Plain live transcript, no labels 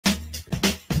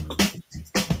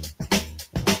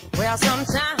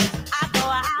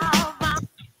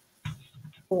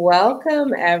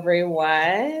Welcome,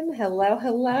 everyone. Hello,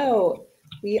 hello.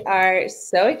 We are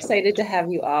so excited to have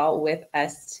you all with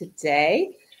us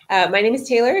today. My name is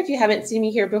Taylor. If you haven't seen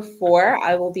me here before,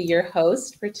 I will be your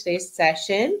host for today's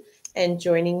session. And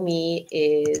joining me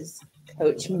is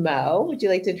Coach Mo. Would you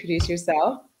like to introduce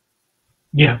yourself?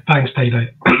 Yeah, thanks, Taylor.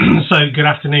 So good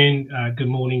afternoon, good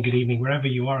morning, good evening, wherever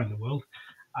you are in the world.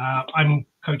 I'm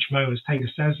Coach Mo, as Taylor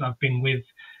says. I've been with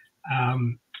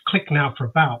Click now for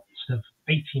about sort of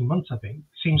 18 months, I think.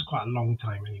 Seems quite a long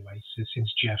time anyway,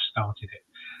 since Jeff started it.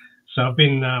 So I've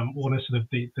been one of sort of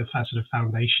the sort of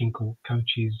foundation called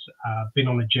coaches, been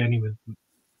on a journey with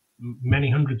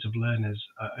many hundreds of learners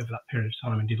over that period of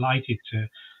time, and delighted to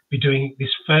be doing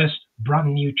this first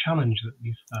brand new challenge that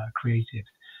we've created,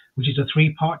 which is a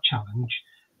 3-part challenge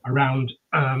around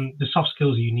the soft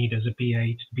skills you need as a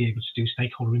BA to be able to do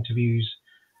stakeholder interviews,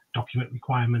 document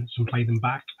requirements and play them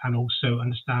back, and also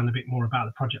understand a bit more about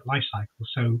the project lifecycle.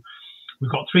 So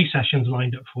we've got 3 sessions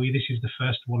lined up for you. This is the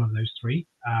first one of those 3.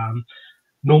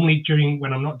 Normally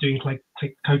when I'm not doing Click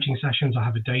coaching sessions, I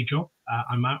have a day job.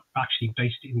 I'm actually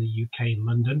based in the UK, in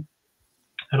London,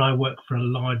 and I work for a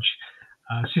large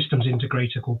systems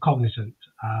integrator called Cognizant.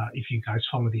 If you guys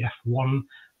follow the F1,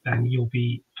 then you'll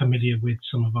be familiar with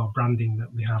some of our branding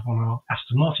that we have on our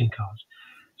Aston Martin cars.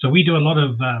 So we do a lot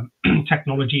of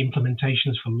technology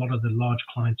implementations for a lot of the large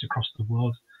clients across the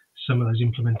world. Some of those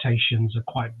implementations are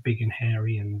quite big and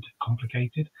hairy and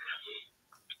complicated.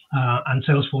 And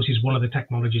Salesforce is one of the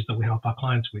technologies that we help our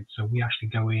clients with. So we actually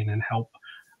go in and help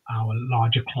our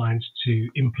larger clients to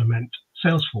implement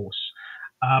Salesforce.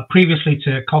 Previously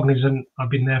to Cognizant,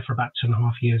 I've been there for about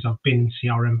 2.5 years. I've been in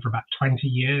CRM for about 20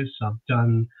 years. I've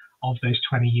done, of those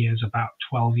 20 years, about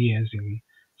 12 years in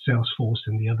Salesforce,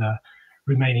 and the other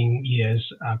remaining years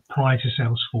prior to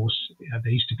Salesforce,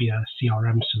 there used to be a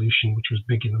CRM solution which was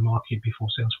big in the market before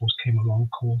Salesforce came along,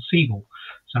 called Siebel.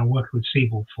 So I worked with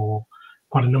Siebel for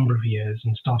quite a number of years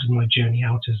and started my journey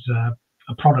out as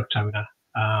a product owner,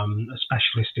 a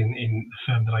specialist in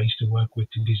the firm that I used to work with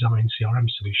to design CRM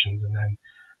solutions, and then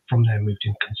from there moved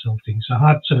into consulting. So I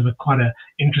had sort of quite an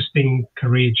interesting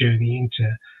career journey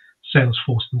into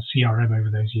Salesforce and CRM over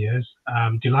those years.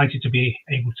 Delighted to be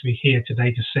able to be here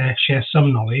today to share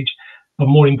some knowledge, but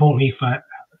more importantly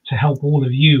to help all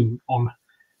of you on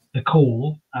the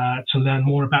call to learn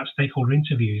more about stakeholder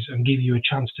interviews and give you a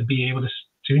chance to be able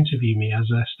to interview me as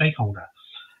a stakeholder.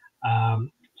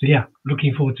 So yeah,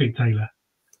 looking forward to it, Taylor.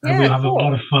 And we'll have a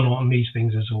lot of fun on these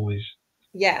things as always.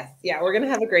 Yes, yeah, we're going to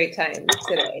have a great time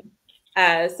today.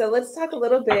 So let's talk a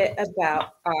little bit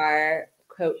about our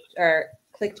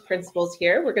Clicked principles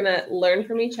here. We're going to learn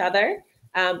from each other.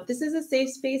 This is a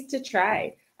safe space to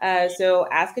try. So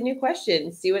ask a new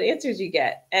question, see what answers you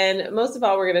get. And most of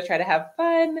all, we're going to try to have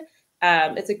fun.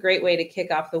 It's a great way to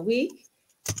kick off the week.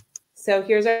 So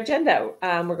here's our agenda.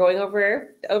 We're going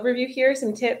over the overview here,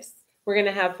 some tips. We're going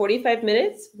to have 45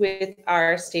 minutes with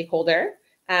our stakeholder.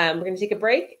 We're going to take a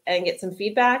break and get some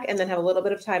feedback, and then have a little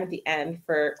bit of time at the end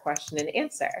for question and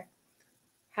answer.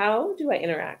 How do I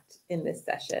interact in this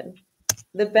session?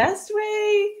 The best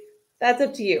way, that's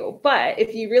up to you. But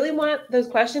if you really want those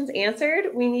questions answered,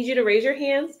 we need you to raise your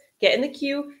hands, get in the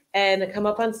queue, and come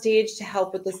up on stage to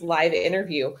help with this live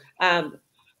interview.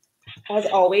 As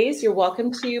always, you're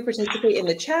welcome to participate in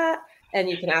the chat, and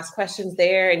you can ask questions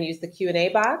there and use the Q&A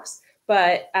box.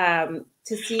 But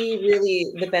to see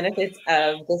really the benefits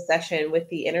of this session with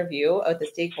the interview of the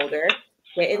stakeholder,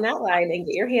 get in that line and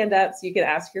get your hand up so you can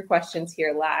ask your questions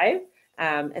here live.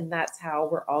 And that's how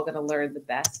we're all going to learn the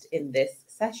best in this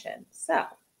session. So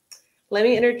let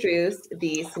me introduce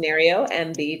the scenario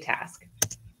and the task.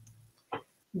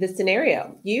 The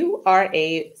scenario: you are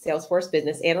a Salesforce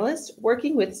business analyst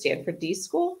working with Stanford D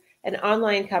School, an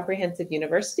online comprehensive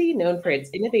university known for its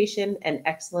innovation and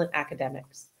excellent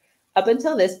academics. Up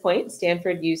until this point,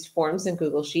 Stanford used forms and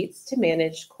Google Sheets to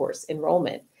manage course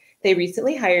enrollment. They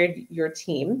recently hired your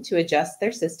team to adjust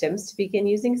their systems to begin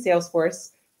using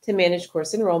Salesforce to manage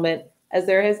course enrollment, as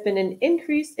there has been an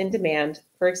increase in demand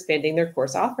for expanding their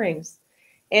course offerings.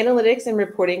 Analytics and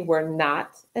reporting were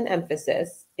not an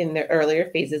emphasis in the earlier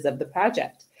phases of the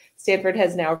project. Stanford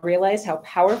has now realized how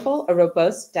powerful a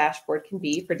robust dashboard can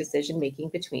be for decision-making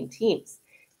between teams.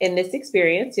 In this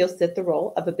experience, you'll sit the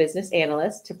role of a business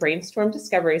analyst to brainstorm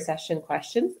discovery session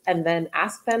questions and then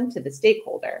ask them to the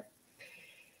stakeholder.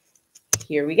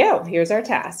 Here we go. Here's our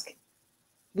task.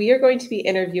 We are going to be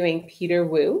interviewing Peter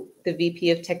Wu, the VP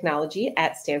of Technology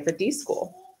at Stanford D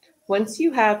School. Once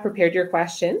you have prepared your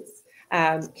questions,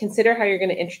 consider how you're going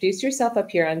to introduce yourself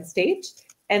up here on stage.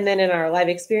 And then in our live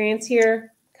experience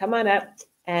here, come on up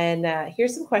And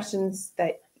here's some questions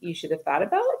that you should have thought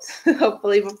about,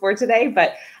 hopefully before today.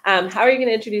 But how are you going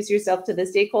to introduce yourself to the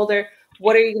stakeholder?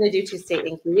 What are you going to do to stay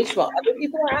engaged while other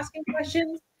people are asking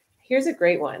questions? Here's a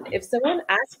great one. If someone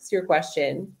asks your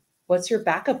question, what's your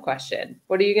backup question?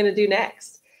 What are you going to do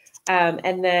next?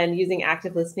 And then using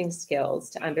active listening skills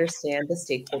to understand the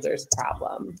stakeholder's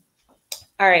problem.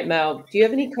 All right, Mo, do you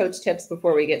have any coach tips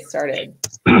before we get started?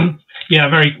 Yeah,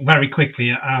 very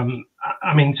quickly.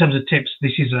 I mean, in terms of tips,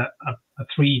 this is a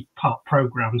 3-part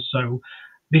program. So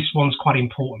this one's quite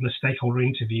important, the stakeholder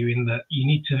interview, in that you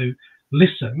need to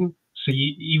listen. So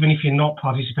even if you're not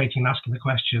participating and asking the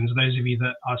questions, those of you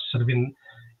that are sort of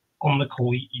on the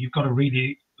call, you've got to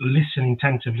really listen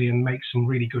attentively and make some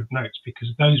really good notes, because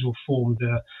those will form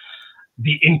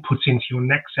the input into your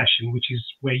next session, which is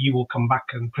where you will come back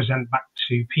and present back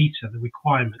to Peter the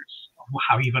requirements of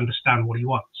how you understand what he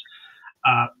wants.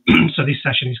 So this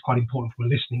session is quite important from a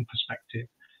listening perspective.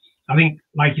 I think,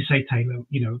 like you say, Taylor,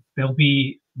 there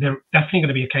are definitely going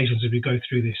to be occasions as we go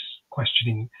through this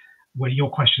questioning where your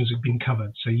questions have been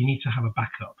covered. So you need to have a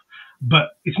backup.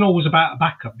 But it's not always about a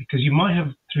backup, because you might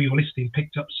have, through your listening,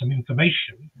 picked up some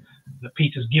information that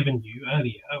Peter's given you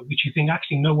earlier, which you think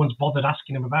actually no one's bothered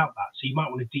asking him about that. So you might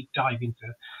want to deep dive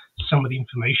into some of the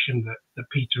information that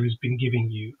Peter has been giving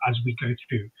you as we go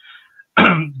through.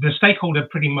 The stakeholder,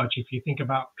 pretty much, if you think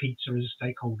about Peter as a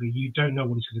stakeholder, you don't know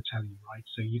what he's going to tell you, right?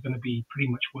 So you're going to be pretty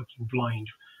much working blind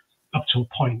up to a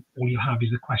point. All you have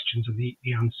is the questions and the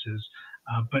answers.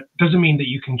 But doesn't mean that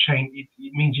you can change.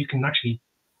 It means you can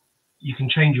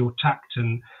change your tact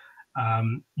and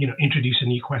introduce a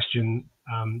new question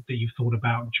that you've thought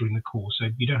about during the course. So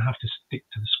you don't have to stick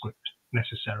to the script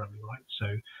necessarily, right? So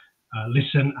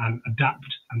listen and adapt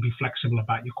and be flexible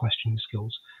about your questioning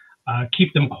skills.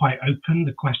 Keep them quite open,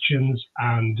 the questions,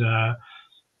 and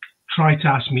try to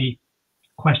ask me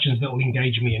questions that will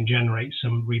engage me and generate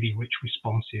some really rich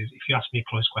responses. If you ask me a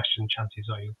closed question, chances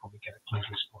are you'll probably get a closed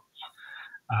response.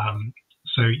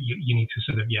 So you need to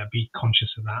sort of, be conscious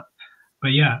of that.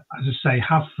 But yeah, as I say,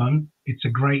 have fun. It's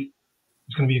going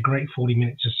to be a great 40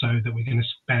 minutes or so that we're going to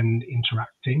spend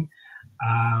interacting.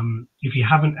 If you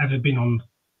haven't ever been on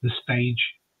the stage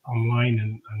online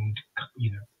and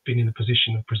been in a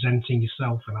position of presenting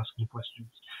yourself and asking questions,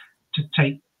 to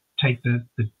take the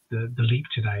leap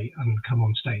today and come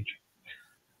on stage.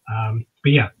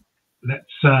 But yeah,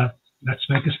 let's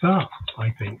make a start, I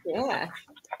think. Yeah.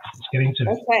 Let's get into it.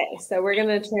 Okay, so we're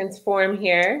going to transform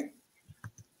here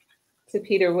to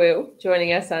Peter Wu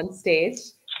joining us on stage.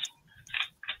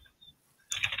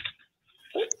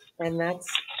 And let's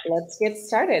get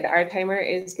started. Our timer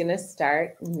is going to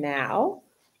start now.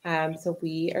 So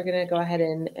we are going to go ahead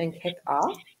and kick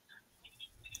off.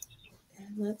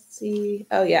 And let's see.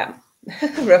 Oh, yeah.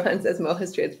 Rohan says Mo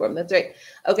has transformed. That's right.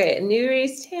 Okay, new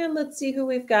raised hand. Let's see who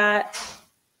we've got.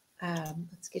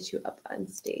 Let's get you up on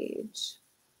stage.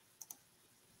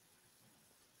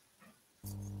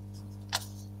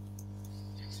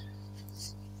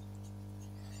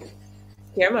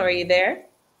 Guillermo, are you there?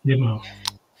 Guillermo.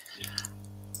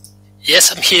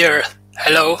 Yes, I'm here.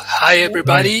 Hello. Hi,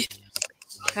 everybody.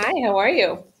 Hi, how are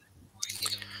you?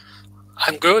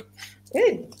 I'm good.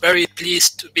 Good. Very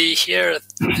pleased to be here.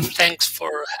 Thanks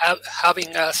for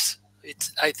having us.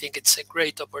 I think it's a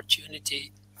great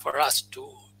opportunity for us to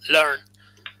learn.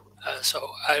 So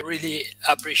I really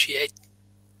appreciate.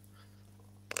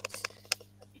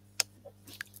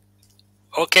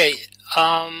 Okay.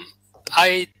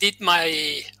 I did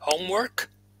my homework.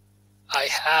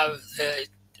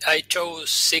 I chose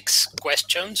 6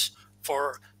 questions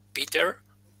for Peter,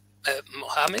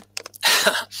 Mohamed.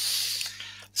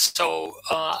 So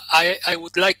I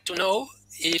would like to know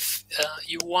if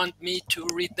you want me to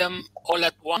read them all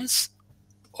at once,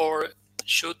 or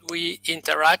should we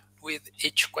interact with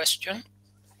each question?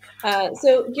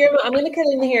 So Guillermo, I'm going to cut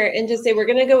in here and just say we're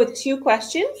going to go with 2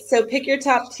 questions. So pick your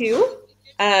top 2,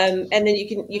 and then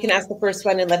you can ask the first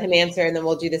one and let him answer, and then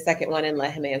we'll do the second one and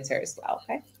let him answer as well.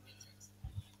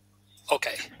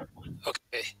 Okay.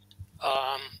 Okay.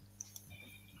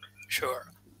 Sure.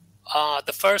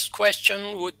 The first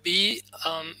question would be,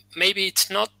 maybe it's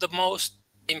not the most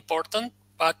important,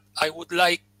 but I would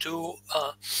like to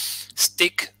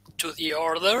stick to the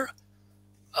order,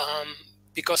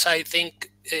 because I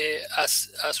think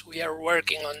as we are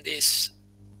working on this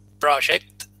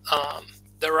project,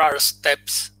 there are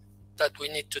steps that we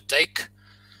need to take.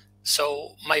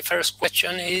 So my first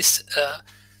question is,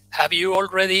 have you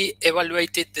already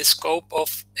evaluated the scope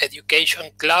of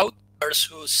Education Cloud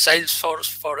versus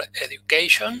Salesforce for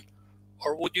Education?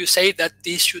 Or would you say that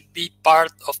this should be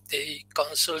part of the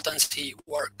consultancy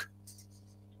work?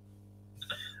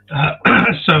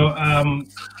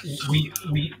 We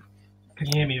can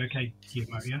you hear me okay,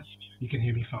 Guillermo? Yeah, you can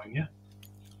hear me fine, yeah?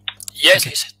 Yes,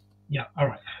 okay. Yeah, all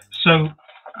right. So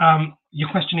your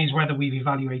question is whether we've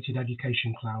evaluated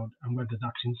Education Cloud and whether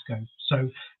that's in scope. So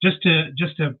just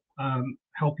to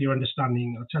help your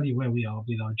understanding, I'll tell you where we are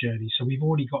with our journey. So we've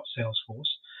already got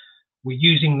Salesforce. We're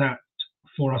using that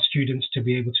for our students to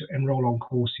be able to enroll on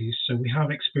courses. So we have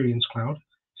Experience Cloud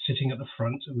sitting at the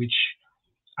front, which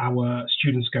our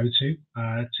students go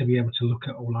to be able to look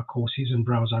at all our courses and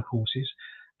browse our courses.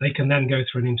 They can then go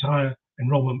through an entire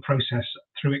enrollment process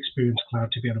through Experience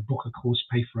Cloud to be able to book a course,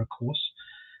 pay for a course.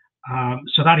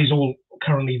 So that is all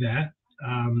currently there,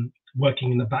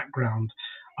 working in the background.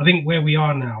 I think where we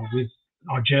are now with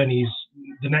our journey is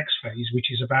the next phase,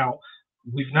 which is about,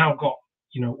 we've now got,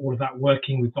 all of that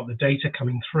working, we've got the data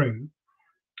coming through.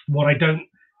 What I don't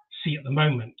see at the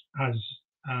moment as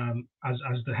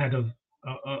the head of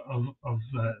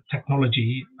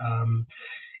technology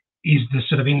is the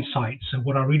sort of insights. And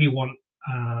what I really want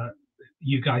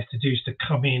you guys to do is to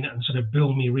come in and sort of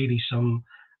build me really some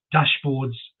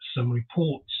dashboards, some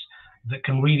reports that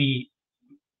can really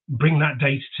bring that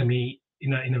data to me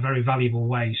in a very valuable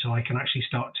way, so I can actually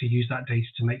start to use that data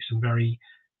to make some very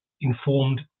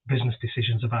informed business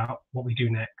decisions about what we do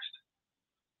next.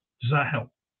 Does that help?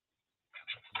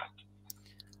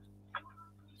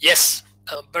 Yes,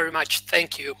 very much.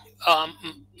 Thank you.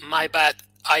 My bad.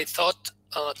 I thought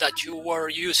that you were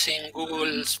using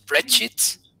Google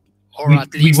Spreadsheets, or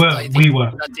at least we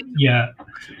were. Yeah,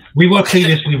 we were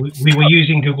previously. We were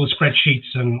using Google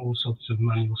Spreadsheets and all sorts of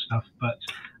manual stuff, but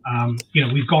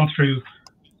we've gone through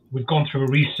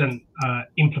a recent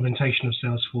implementation of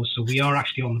Salesforce, so we are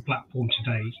actually on the platform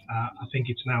today. I think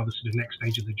it's now the sort of next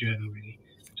stage of the journey, really,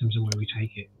 in terms of where we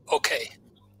take it.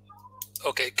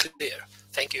 Okay, clear.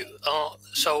 Thank you.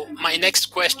 So my next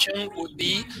question would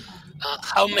be,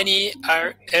 how many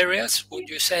areas would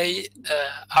you say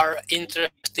are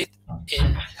interested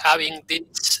in having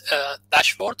these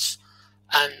dashboards,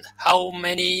 and how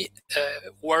many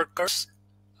workers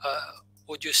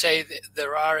would you say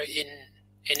there are in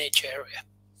each area?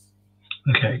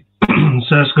 Okay,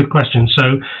 so that's a good question.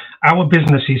 So our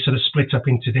business is sort of split up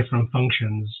into different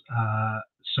functions.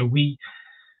 So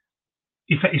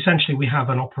essentially we have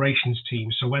an operations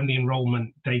team. So when the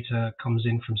enrollment data comes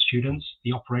in from students,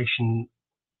 the operation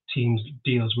team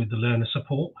deals with the learner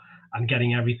support and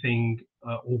getting everything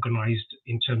organized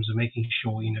in terms of making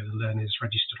sure the learner is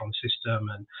registered on the system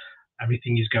and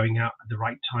everything is going out at the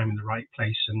right time in the right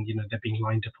place, and they're being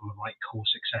lined up on the right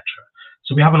course, etc.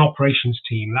 So we have an operations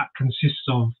team that consists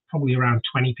of probably around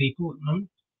 20 people at the moment.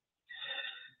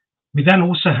 We then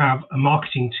also have a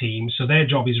marketing team. So their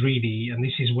job is really, and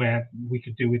this is where we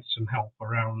could do with some help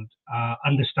around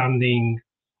understanding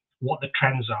what the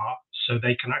trends are, so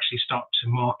they can actually start to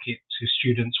market to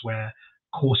students where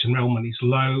course enrollment is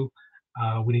low.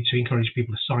 We need to encourage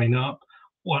people to sign up,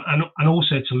 and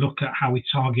also to look at how we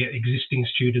target existing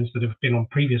students that have been on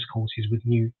previous courses with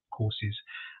new courses,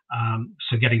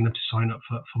 so getting them to sign up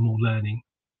for more learning.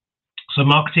 So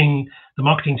the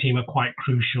marketing team are quite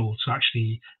crucial to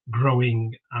actually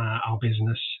growing our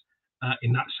business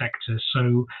in that sector.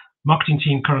 So marketing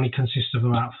team currently consists of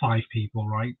about 5 people,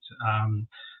 right?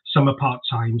 Some are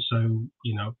part-time, so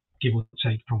give or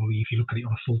take, probably if you look at it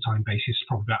on a full-time basis,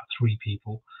 probably about 3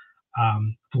 people,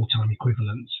 full-time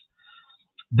equivalents.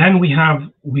 Then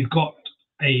we've got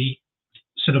a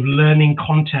sort of learning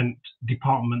content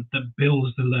department that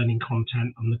builds the learning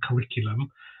content and the curriculum.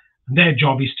 And their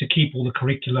job is to keep all the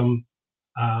curriculum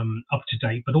up to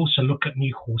date, but also look at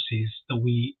new courses that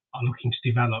we are looking to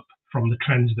develop from the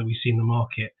trends that we see in the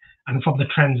market and from the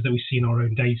trends that we see in our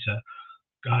own data.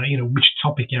 Which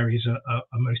topic areas are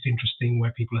most interesting,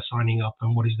 where people are signing up,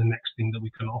 and what is the next thing that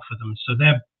we can offer them. So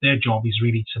their job is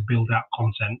really to build out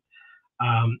content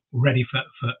ready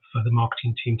for the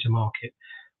marketing team to market.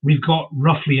 We've got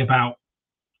roughly about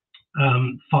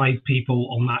 5 people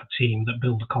on that team that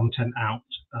build the content out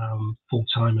full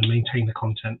time and maintain the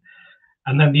content.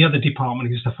 And then the other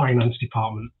department is the finance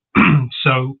department.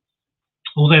 So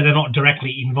although they're not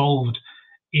directly involved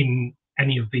in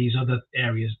any of these other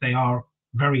areas, they are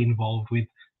very involved with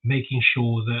making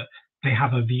sure that they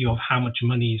have a view of how much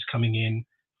money is coming in,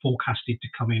 forecasted to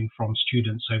come in from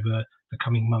students over the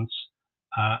coming months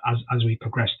as we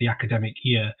progress the academic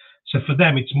year. So for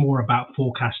them, it's more about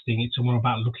forecasting. It's more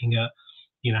about looking at,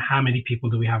 how many people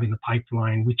do we have in the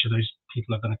pipeline, which of those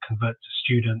people are going to convert to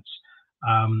students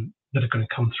that are going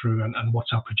to come through, and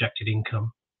what's our projected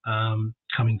income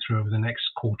coming through over the next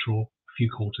quarter or few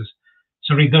quarters.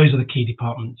 So really, those are the key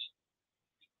departments.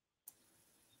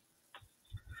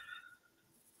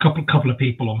 Couple of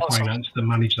people on Awesome. finance that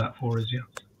manage that for us. Yeah.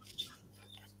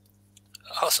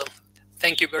 Awesome.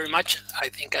 Thank you very much. I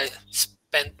think I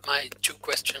spent my 2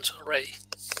 questions already.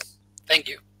 Thank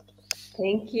you.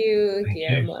 Thank you, Thank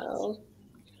Guillermo.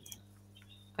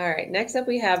 All right, next up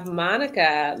we have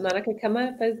Monica. Monica, come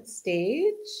up on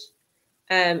stage.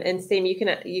 And Sam, you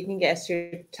can guess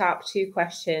your top 2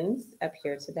 questions up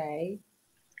here today.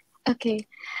 Okay.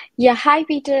 Yeah. Hi,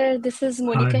 Peter. This is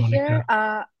Monica, Monica.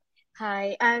 here.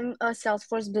 Hi, I'm a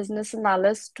Salesforce business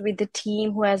analyst with the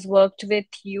team who has worked with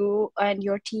you and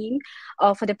your team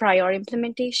for the prior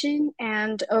implementation.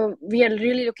 And we are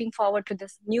really looking forward to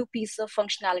this new piece of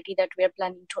functionality that we are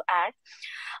planning to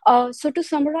add. So to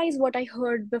summarize what I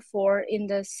heard before in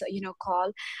this,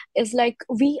 call is like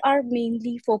we are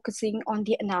mainly focusing on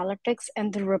the analytics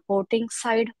and the reporting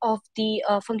side of the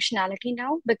functionality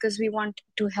now because we want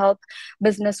to help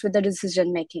business with the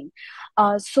decision making.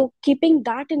 So keeping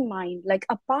that in mind, like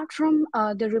apart from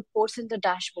the reports in the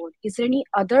dashboard, is there any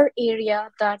other area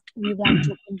that we want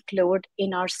to include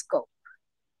in our scope?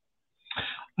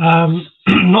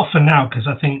 Not for now, because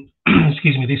I think,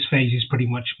 excuse me, this phase is pretty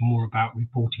much more about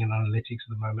reporting and analytics at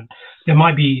the moment. There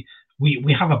might be,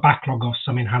 we have a backlog of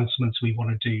some enhancements we want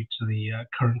to do to the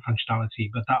current functionality,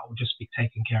 but that will just be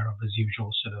taken care of as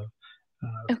usual, sort of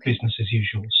business as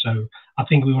usual. So I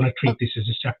think we want to treat this as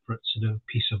a separate sort of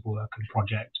piece of work and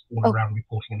project all around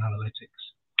reporting and analytics.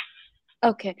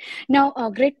 Okay. Now,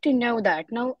 great to know that.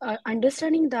 Now,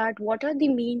 understanding that, what are the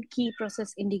main key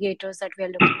process indicators that we are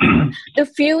looking for? The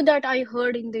few that I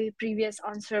heard in the previous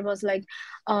answer was like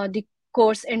the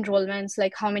course enrollments,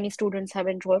 like how many students have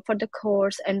enrolled for the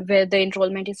course and where the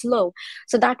enrollment is low.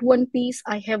 So that one piece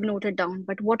I have noted down.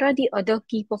 But what are the other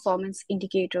key performance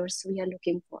indicators we are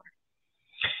looking for?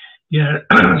 Yeah,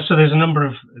 so there's a number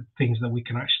of things that we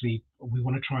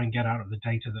want to try and get out of the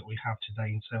data that we have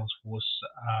today in Salesforce.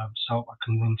 So I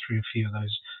can run through a few of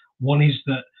those. One is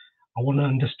that I want to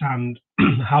understand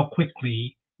how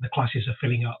quickly the classes are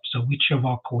filling up. So which of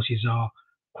our courses are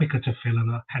quicker to fill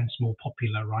and are hence more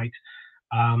popular, right?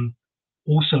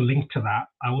 Also linked to that,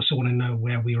 I also want to know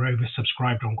where we are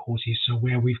oversubscribed on courses. So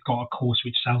where we've got a course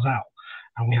which sells out,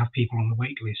 and we have people on the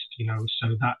wait list,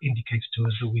 so that indicates to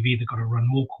us that we've either got to run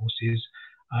more courses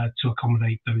to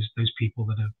accommodate those people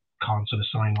that can't sort of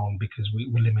sign on because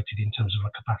we're limited in terms of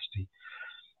our capacity.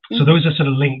 So those are sort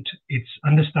of linked. It's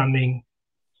understanding,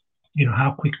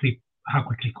 how quickly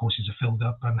courses are filled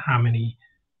up and how many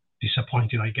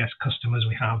disappointed, I guess, customers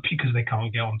we have because they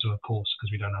can't get onto a course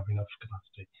because we don't have enough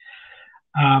capacity.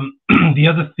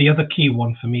 The other key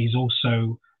one for me is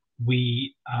also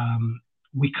we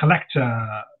collect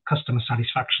a customer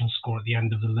satisfaction score at the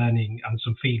end of the learning and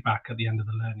some feedback at the end of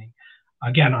the learning.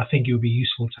 Again, I think it would be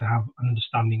useful to have an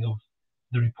understanding of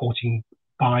the reporting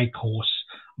by course,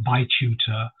 by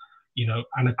tutor,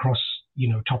 and across,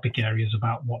 topic areas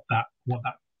about what that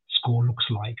score looks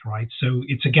like, right? So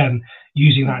it's, again,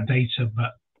 using that data,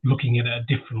 but looking at it at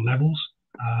different levels,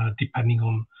 depending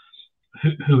on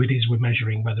who it is we're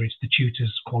measuring, whether it's the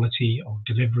tutor's quality of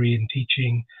delivery and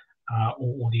teaching,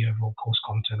 or the overall course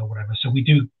content or whatever. So we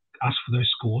do ask for those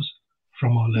scores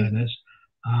from our learners,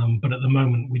 but at the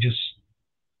moment we're just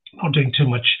not doing too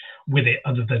much with it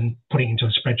other than putting it into a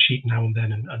spreadsheet now and then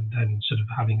then sort of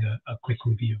having a quick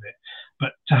review of it.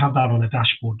 But to have that on a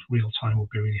dashboard real time would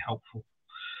be really helpful.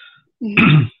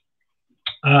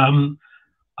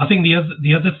 I think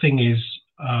the other thing is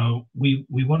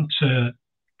we want to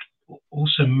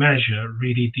also measure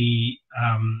really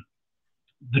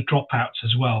the dropouts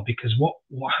as well, because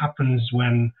what happens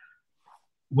when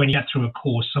you get through a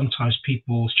course, sometimes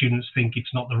students think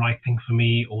it's not the right thing for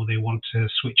me, or they want to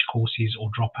switch courses or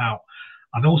drop out.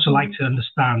 I'd also like to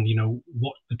understand,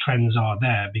 what the trends are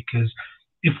there, because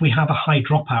if we have a high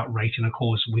dropout rate in a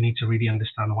course, we need to really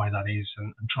understand why that is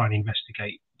and try and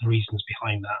investigate the reasons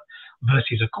behind that,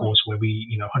 versus a course where we,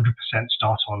 100%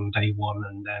 start on day one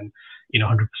and then,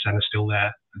 100% are still there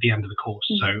at the end of the course.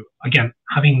 So again,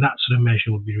 having that sort of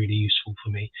measure would be really useful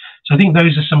for me. So I think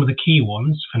those are some of the key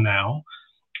ones for now.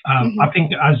 I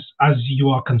think as you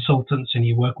are consultants and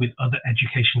you work with other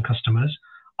education customers,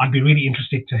 I'd be really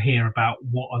interested to hear about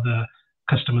what other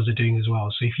customers are doing as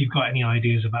well. So if you've got any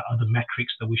ideas about other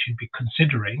metrics that we should be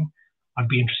considering, I'd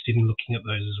be interested in looking at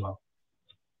those as well.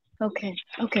 Okay,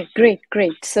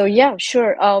 great. So yeah,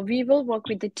 sure. We will work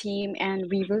with the team and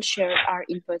we will share our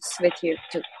inputs with you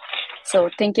too.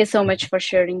 So thank you so much for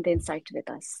sharing the insight with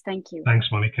us. Thank you. Thanks,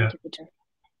 Monica. Thank you, Peter.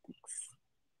 Thanks.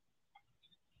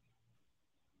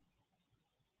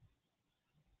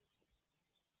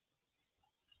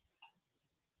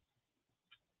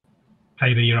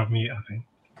 Taylor, you're on mute, I think.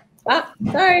 Ah,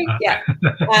 sorry. Yeah.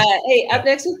 Hey, up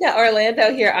next we've got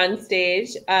Orlando here on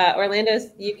stage. Orlando,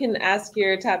 you can ask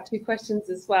your top 2 questions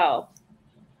as well.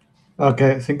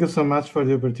 Okay, thank you so much for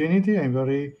the opportunity. I'm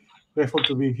very grateful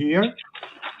to be here.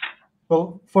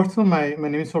 Well, first of all, my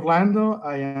name is Orlando.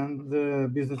 I am the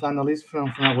business analyst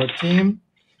from our team.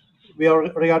 We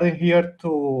are regarding here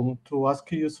to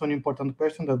ask you some important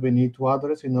questions that we need to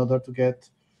address in order to get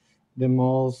the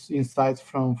most insights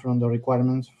from the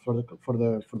requirements for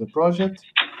the project.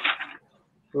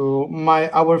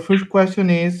 Our first question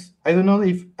is, I don't know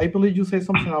if I believe you say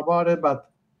something about it, but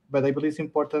I believe it's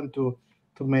important to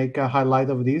make a highlight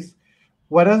of this.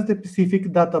 What are the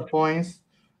specific data points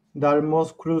that are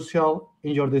most crucial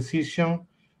in your decision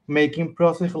making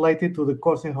process related to the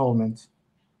course enrollments?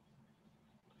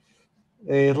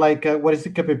 What is the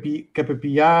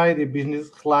KPI, the business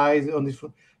slides on this?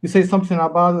 You say something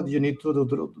about you need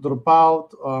to drop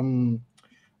out,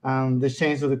 and the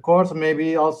change of the course,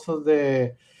 maybe also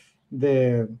the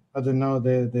I don't know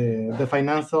the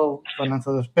financial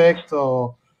aspect,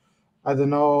 or I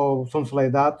don't know, something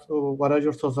like that. So what are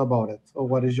your thoughts about it, or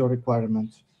what is your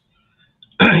requirement?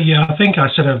 Yeah, I think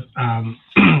I sort of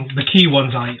the key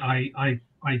ones I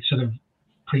sort of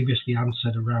previously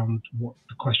answered around what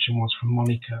the question was from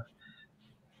Monica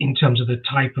in terms of the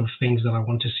type of things that I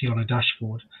want to see on a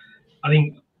dashboard. I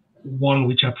think one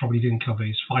which I probably didn't cover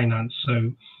is finance.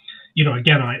 So, you know,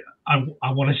 again,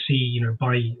 I want to see, you know,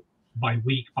 by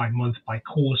week, by month, by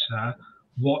quarter,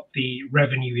 what the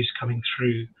revenue is coming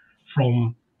through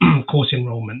from course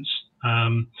enrollments.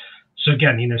 So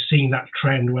again, you know, seeing that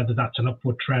trend, whether that's an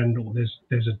upward trend or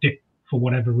there's a dip for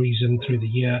whatever reason through the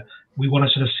year, we want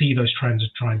to sort of see those trends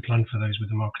and try and plan for those with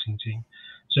the marketing team.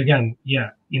 So again,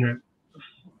 yeah, you know,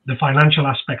 the financial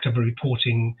aspect of a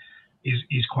reporting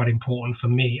is quite important for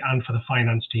me and for the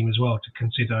finance team as well to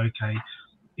consider, okay,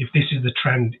 if this is the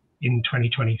trend in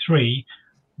 2023,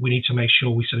 we need to make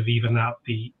sure we sort of even out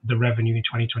the revenue in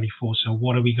 2024. So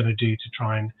what are we going to do to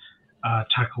try and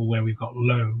tackle where we've got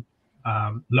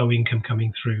low income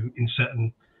coming through in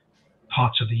certain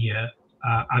parts of the year,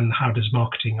 and how does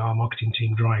our marketing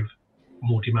team drive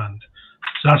more demand?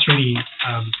 So that's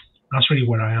really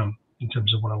where I am in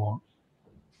terms of what I want.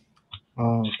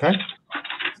 Okay,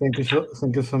 thank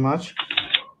you so much.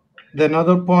 The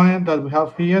another point that we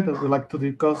have here that we'd like to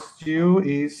discuss you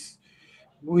is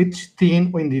which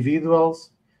team or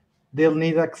individuals they'll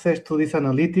need access to these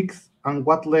analytics and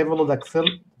what level of access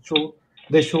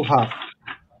they should have.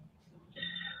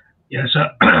 Yeah, so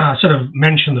I sort of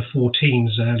mentioned the 4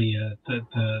 teams earlier,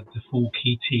 the 4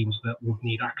 key teams that would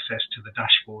need access to the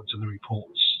dashboards and the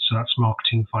reports. So that's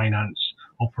marketing, finance,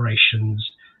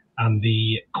 operations, and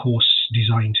the course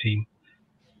design team.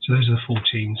 So those are the 4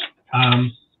 teams.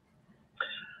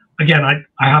 Again,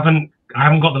 I haven't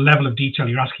got the level of detail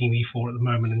you're asking me for at the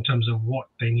moment in terms of what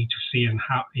they need to see and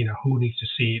how, you know, who needs to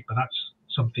see it, but that's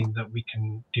something that we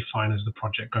can define as the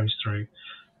project goes through.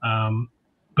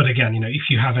 But again, you know, if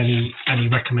you have any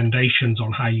recommendations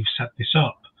on how you've set this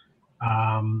up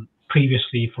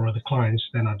previously for other clients,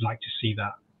 then I'd like to see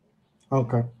that.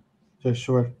 Okay, yeah,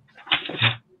 sure.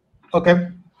 Okay,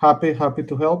 happy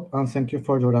to help, and thank you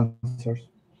for your answers.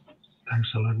 Thanks,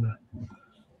 Alana.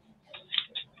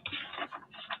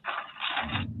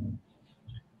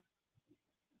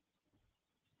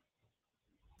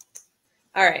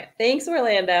 All right, thanks,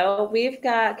 Orlando. We've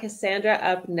got Cassandra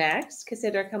up next.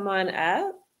 Cassandra, come on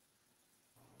up.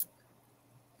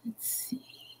 Let's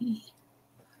see.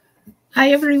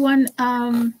 Hi, everyone.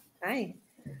 Hi.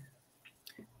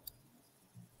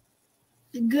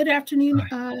 Good afternoon,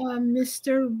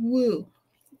 Mr. Wu.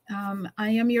 I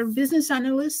am your business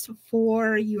analyst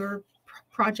for your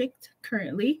project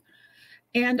currently,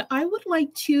 and I would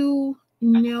like to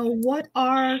know what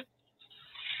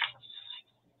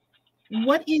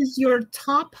is your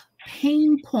top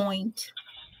pain point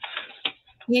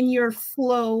in your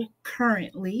flow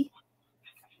currently,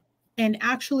 and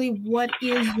actually what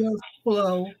is your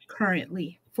flow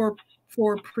currently for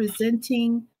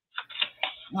presenting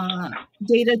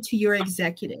data to your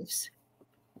executives?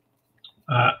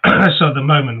 So at the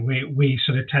moment, we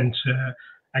sort of tend to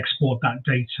export that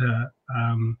data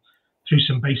through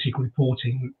some basic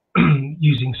reporting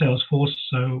using Salesforce.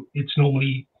 So it's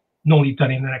normally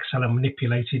done in Excel and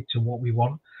manipulated to what we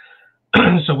want.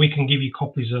 So we can give you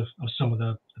copies of some of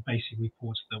the basic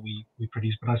reports that we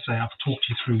produce. But I say I've talked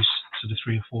you through sort of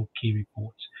 3 or 4 key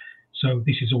reports. So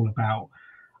this is all about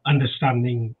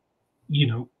understanding, you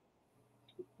know,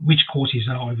 which courses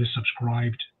are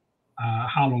oversubscribed,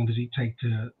 how long does it take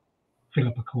to fill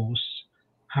up a course,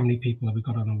 how many people have we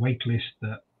got on a wait list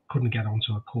that couldn't get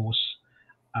onto a course,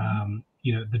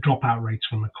 the dropout rates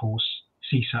from a course,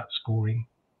 CSAT scoring.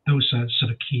 Those are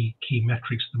sort of key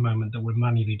metrics at the moment that we're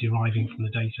manually deriving from the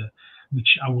data,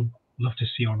 which I would love to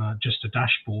see on just a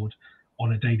dashboard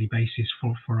on a daily basis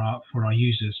for our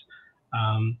users.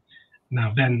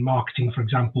 Now then, marketing, for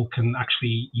example, can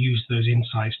actually use those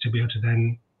insights to be able to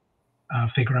then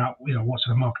figure out, what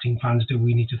sort of marketing plans do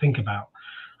we need to think about.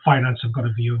 Finance have got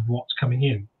a view of what's coming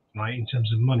in, right, in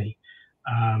terms of money.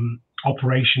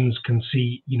 Operations can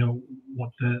see,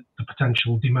 what the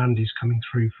potential demand is coming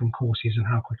through from courses and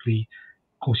how quickly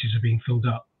courses are being filled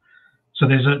up. So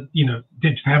there's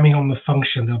depending on the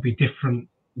function, there'll be different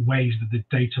ways that the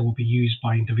data will be used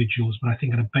by individuals. But I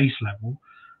think at a base level,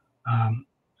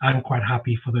 I'm quite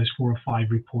happy for those 4 or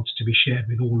 5 reports to be shared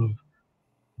with all of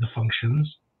the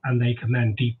functions, and they can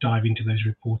then deep dive into those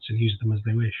reports and use them as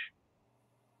they wish.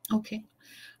 Okay.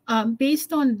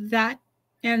 Based on that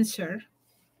answer,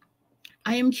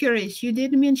 I am curious. You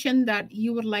did mention that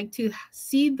you would like to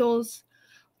see those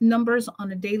numbers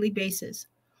on a daily basis.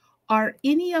 Are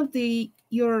any of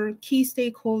your key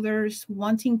stakeholders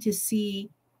wanting to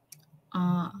see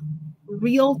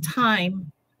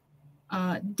real-time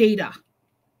data?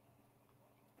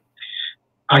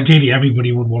 Ideally,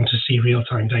 everybody would want to see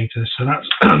real-time data. So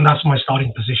that's my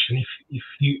starting position. If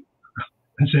you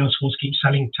and Salesforce keep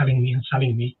telling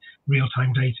me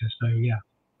real-time data, so yeah,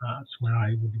 that's where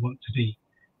I would want to be.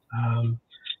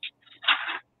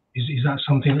 Is that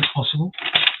something that's possible?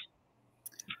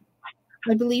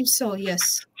 I believe so.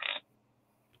 Yes.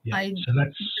 Yeah.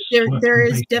 There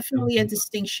is definitely a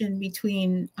distinction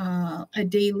between a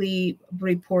daily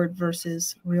report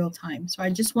versus real time. So I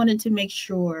just wanted to make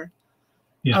sure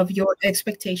of your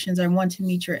expectations. I want to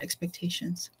meet your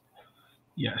expectations.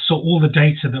 Yeah. So all the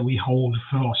data that we hold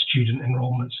for our student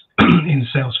enrollments in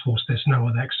Salesforce, there's no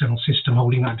other external system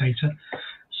holding that data.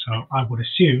 So I would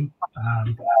assume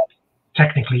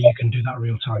technically you can do that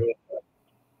real time.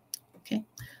 Okay.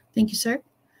 Thank you, sir.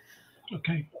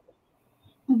 Okay.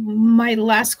 My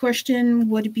last question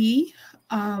would be,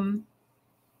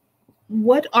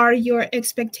 what are your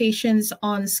expectations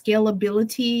on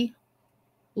scalability,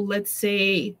 let's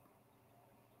say,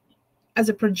 as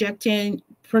a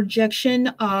projection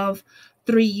of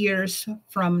 3 years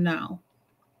from now?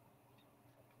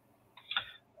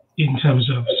 In terms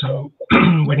of, so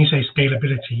when you say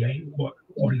scalability, what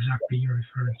exactly you're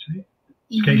referring to?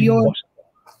 Scaling what?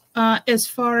 As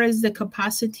far as the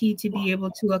capacity to be able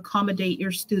to accommodate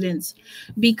your students,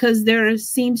 because there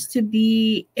seems to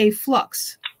be a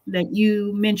flux that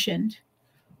you mentioned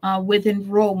with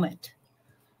enrollment.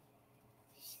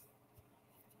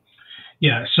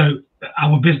 Yeah, so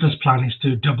our business plan is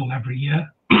to double every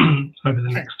year over the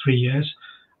next 3 years.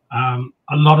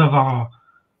 A lot of our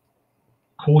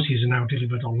courses are now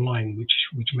delivered online,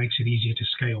 which makes it easier to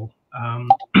scale.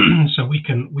 So we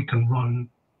can run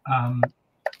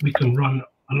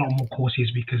a lot more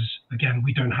courses because, again,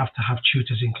 we don't have to have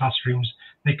tutors in classrooms.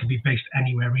 They can be based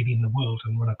anywhere really in the world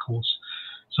and run a course.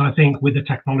 So I think with the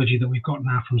technology that we've got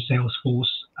now from Salesforce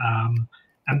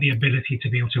and the ability to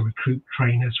be able to recruit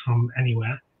trainers from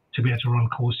anywhere to be able to run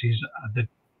courses, the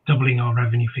doubling our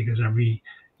revenue figures every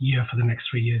year for the next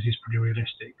 3 years is pretty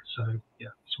realistic. So yeah,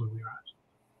 that's where we're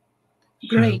at.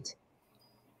 Great.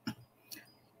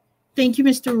 Thank you,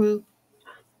 Mr. Wu.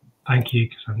 Thank you,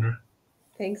 Cassandra.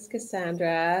 Thanks,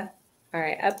 Cassandra. All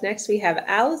right, up next we have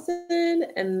Allison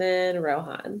and then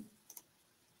Rohan.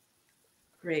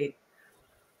 Great.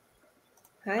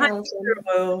 Hi, Allison.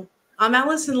 Hello. I'm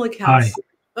Allison Lacouse. Hi.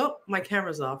 Oh, my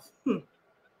camera's off.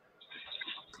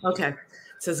 Okay, it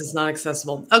says it's not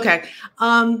accessible. Okay.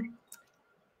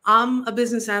 I'm a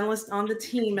business analyst on the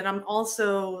team, and I'm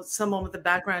also someone with a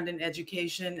background in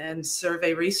education and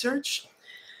survey research.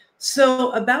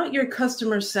 So about your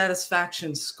customer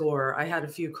satisfaction score, I had a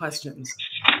few questions.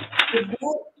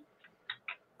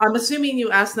 I'm assuming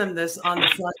you asked them this on the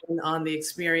front end on the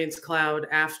Experience Cloud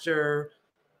after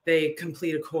they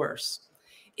complete a course.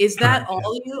 Is that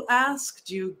all you ask?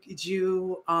 Do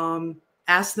you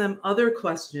ask them other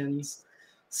questions,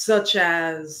 such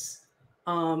as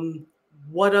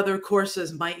what other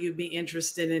courses might you be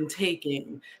interested in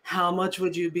taking? How much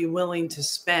would you be willing to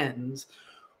spend?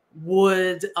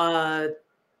 Would a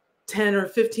 10 or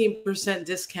 15%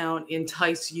 discount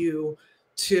entice you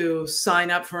to sign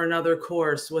up for another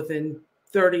course within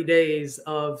 30 days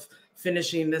of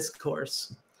finishing this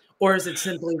course? Or is it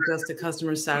simply just a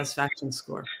customer satisfaction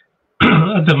score?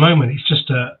 At the moment, it's just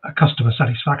a customer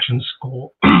satisfaction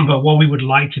score. But what we would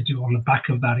like to do on the back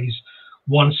of that is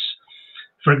once,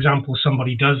 for example,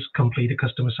 somebody does complete a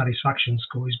customer satisfaction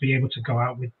score, is be able to go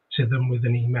out to them with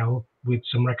an email with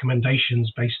some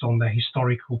recommendations based on their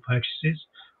historical purchases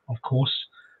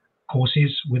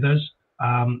courses with us,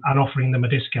 and offering them a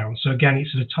discount. So again, it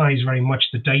sort of ties very much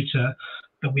the data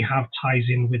that we have ties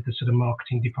in with the sort of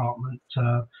marketing department,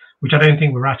 which I don't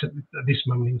think we're at this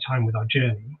moment in time with our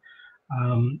journey.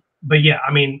 But yeah,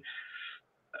 I mean,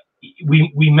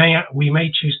 we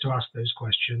may choose to ask those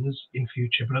questions in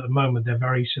future, but at the moment they're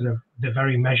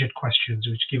very measured questions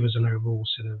which give us an overall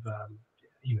sort of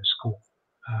score.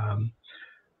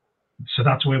 So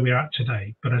that's where we're at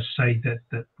today. But as I say,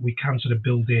 that we can sort of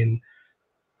build in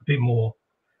a bit more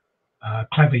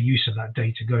clever use of that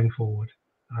data going forward.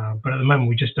 But at the moment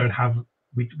we just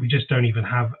don't even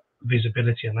have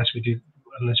visibility unless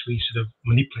we sort of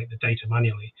manipulate the data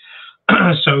manually.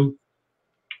 So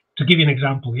to give you an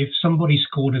example, if somebody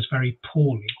scored us very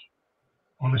poorly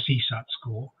on a CSAT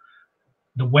score,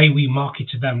 the way we market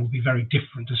to them will be very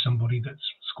different to somebody that's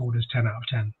scored us 10 out of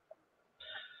 10.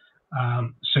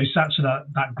 So it's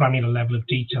that granular level of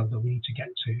detail that we need to get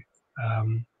to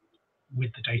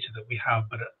with the data that we have.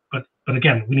 But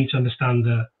again, we need to understand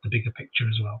the bigger picture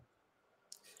as well.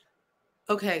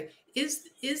 Okay, is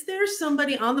there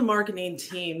somebody on the marketing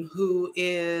team who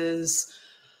is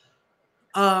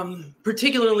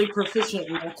particularly proficient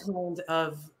in that kind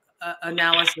of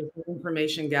analysis and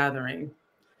information gathering?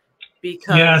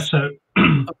 Because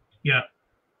yeah.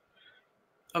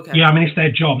 Okay. Yeah, I mean, it's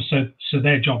their job. So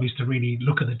their job is to really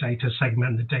look at the data,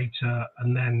 segment the data,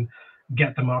 and then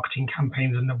get the marketing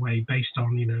campaigns underway based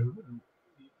on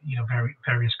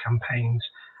various campaigns.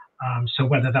 So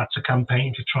whether that's a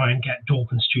campaign to try and get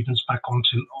Dorpen students back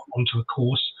onto a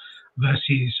course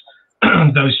versus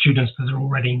those students that are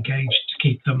already engaged to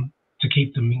keep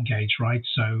them engaged, right?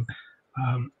 So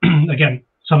again,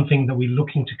 something that we're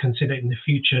looking to consider in the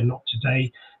future, not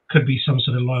today, could be some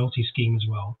sort of loyalty scheme as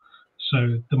well.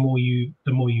 So the more you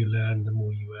learn, the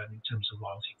more you earn in terms of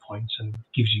loyalty points, and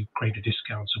gives you greater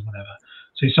discounts or whatever.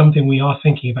 So it's something we are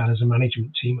thinking about as a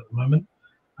management team at the moment.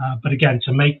 But again,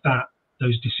 to make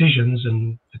those decisions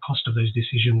and the cost of those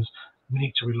decisions, we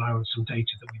need to rely on some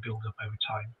data that we build up over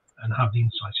time and have the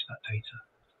insights to that data.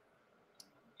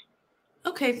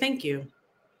 Okay, thank you.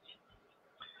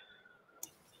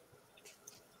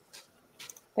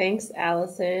 Thanks,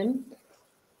 Allison.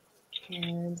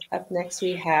 And up next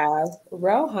we have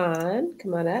Rohan.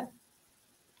 Come on up.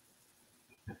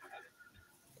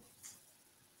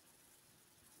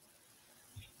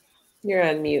 You're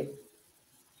on mute.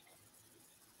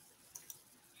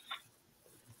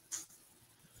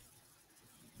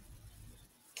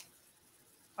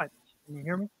 Hi, can you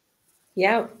hear me?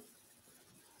 Yeah.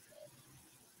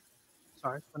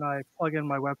 Sorry, when I plug in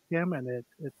my webcam and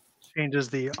it changes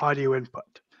the audio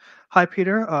input. Hi,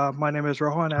 Peter. My name is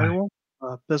Rohan Agarwal,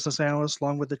 business analyst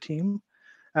along with the team.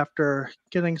 After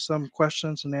getting some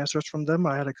questions and answers from them,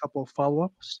 I had a couple of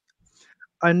follow-ups.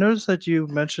 I noticed that you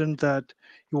mentioned that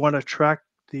you want to track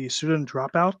the student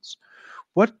dropouts.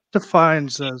 What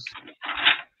defines as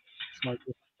like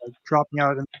dropping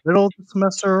out in the middle of the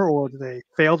semester, or do they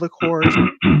fail the course?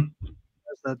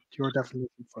 Is that your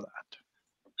definition for that?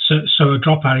 So a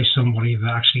dropout is somebody that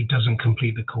actually doesn't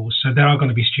complete the course. So there are going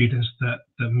to be students that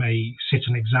may sit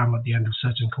an exam at the end of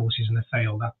certain courses and they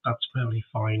fail. That's perfectly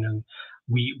fine, and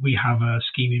we have a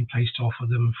scheme in place to offer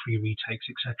them free retakes,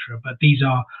 etc. But these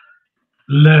are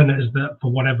learners that,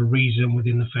 for whatever reason,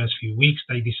 within the first few weeks,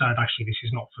 they decide, actually, this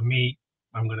is not for me,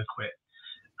 I'm going to quit.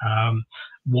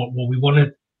 What we want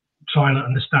to try and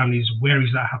understand is, where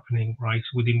is that happening, right?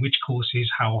 Within which courses,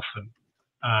 how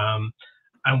often?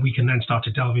 And we can then start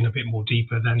to delve in a bit more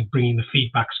deeper, then bringing the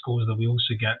feedback scores that we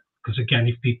also get. Because again,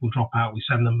 if people drop out, we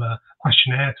send them a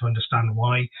questionnaire to understand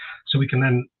why. So we can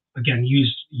then, again,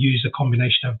 use a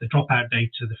combination of the dropout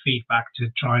data, the feedback, to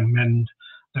try and mend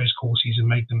those courses and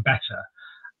make them better.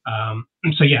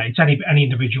 And so, yeah, it's any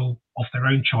individual of their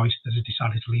own choice that has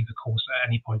decided to leave the course at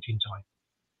any point in time.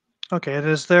 Okay, and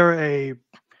is there a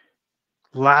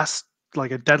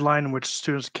a deadline in which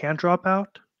students can drop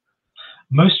out?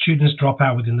 Most students drop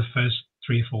out within the first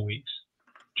 3 or 4 weeks.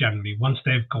 Generally, once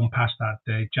they've gone past that,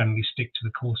 they generally stick to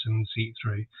the course and see it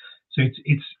through. So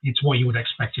it's what you would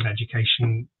expect in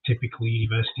education, typical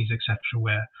universities, etc.,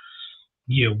 where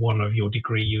year 1 of your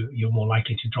degree you're more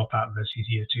likely to drop out versus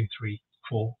year 2, 3,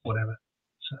 4, whatever.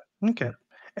 So okay.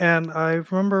 And I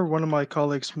remember one of my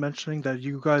colleagues mentioning that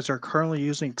you guys are currently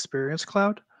using Experience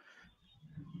Cloud.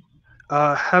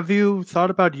 Have you thought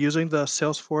about using the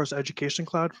Salesforce Education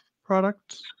Cloud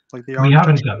product, like the we haven't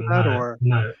architecture done of that, no, or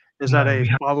no. is that a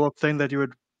follow-up thing that you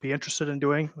would be interested in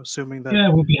doing, assuming that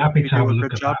we'll be happy you to have do a a look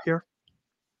good at job that. here?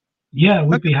 Yeah,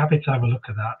 we'd be happy to have a look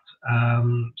at that.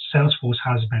 Salesforce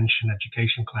has mentioned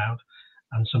Education Cloud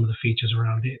and some of the features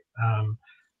around it.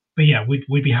 but yeah,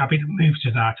 we'd be happy to move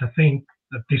to that. I think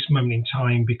at this moment in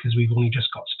time, because we've only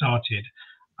just got started,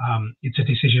 it's a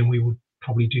decision we would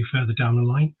probably do further down the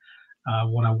line.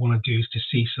 What I want to do is to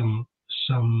see some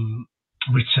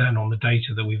return on the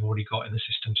data that we've already got in the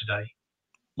system today.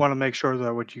 Want to make sure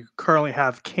that what you currently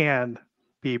have can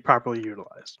be properly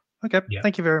utilized. Okay, Yeah.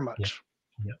 Thank you very much.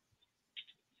 Yeah.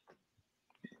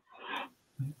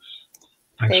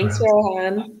 Thanks,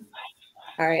 Rohan.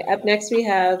 All right, up next we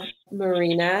have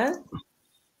Marina.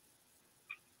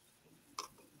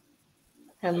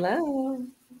 Hello.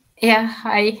 Yeah,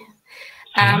 hi.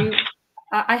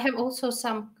 I have also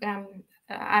some,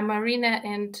 I'm Marina,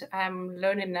 and I'm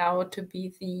learning now to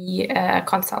be the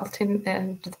consultant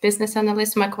and the business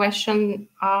analyst. My question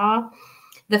are,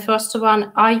 the first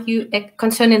one, are you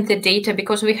concerning the data,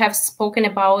 because we have spoken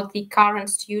about the current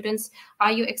students,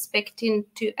 are you expecting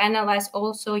to analyze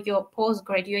also your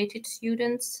postgraduate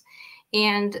students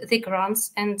and the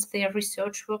grants and their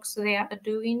research works they are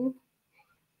doing?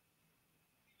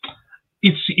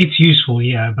 It's useful,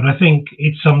 yeah, but I think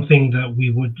it's something that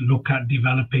we would look at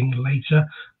developing later.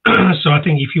 So I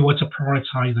think if you were to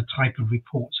prioritize the type of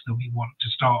reports that we want to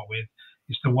start with,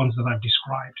 it's the ones that I've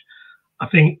described. I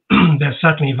think there's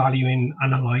certainly value in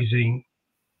analysing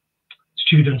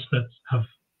students that have,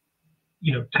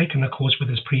 taken a course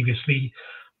with us previously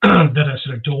that are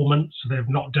sort of dormant, so they've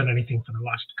not done anything for the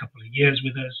last couple of years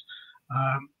with us.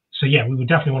 So yeah, we would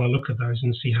definitely want to look at those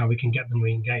and see how we can get them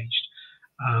re-engaged.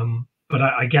 But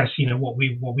I guess what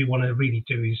we want to really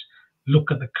do is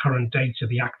look at the current data,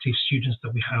 the active students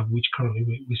that we have, which currently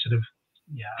we sort of,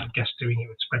 I guess doing it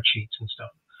with spreadsheets and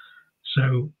stuff.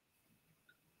 So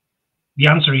the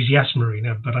answer is yes,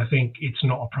 Marina, but I think it's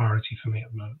not a priority for me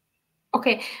at the moment.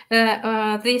 Okay,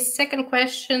 the second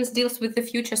question deals with the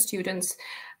future students.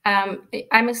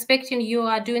 I'm expecting you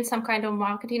are doing some kind of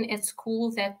marketing at school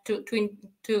that to win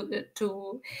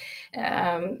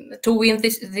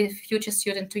the future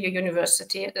student to your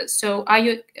university. So are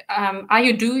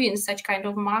you doing such kind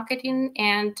of marketing,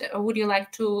 and would you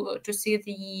like to see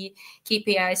the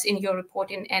KPIs in your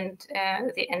reporting and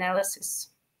the analysis?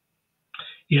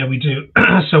 Yeah, we do.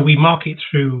 So we market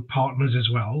through partners as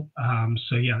well.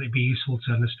 So yeah, it'd be useful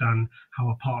to understand how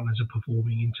our partners are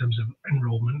performing in terms of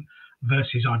enrollment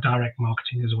versus our direct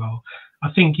marketing as well.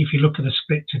 I think if you look at the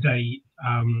split today,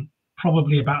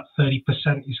 probably about 30%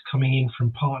 is coming in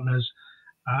from partners,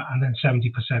 and then 70%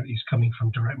 is coming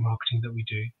from direct marketing that we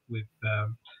do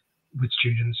with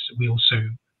students. We also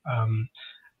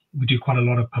we do quite a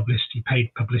lot of publicity,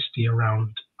 paid publicity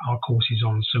around our courses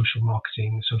on social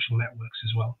marketing, social networks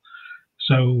as well.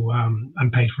 So,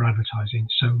 and paid for advertising.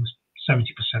 So 70%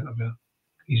 of it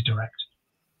is direct,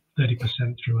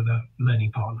 30% through other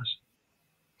learning partners.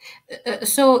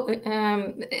 So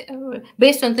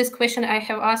based on this question I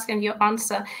have asked and your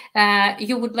answer,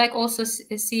 you would like also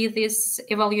see these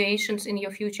evaluations in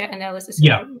your future analysis?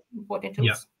 Yeah. Reporting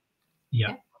tools?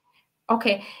 Yeah.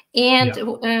 Okay, and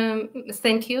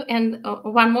thank you. And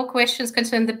one more question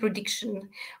concerning the prediction.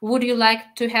 Would you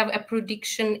like to have a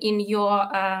prediction in your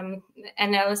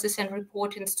analysis and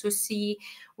reportings to see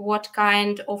what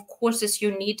kind of courses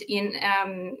you need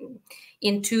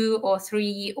in 2 or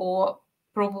 3 or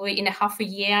probably in a half a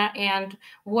year, and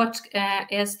what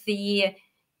is the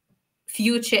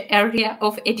future area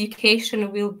of education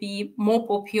will be more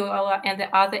popular and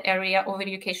the other area of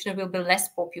education will be less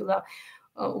popular?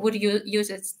 Would you use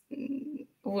it?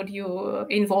 Would you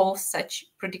involve such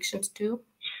predictions too?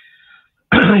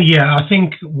 Yeah, I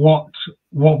think what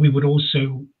we would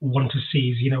also want to see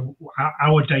is,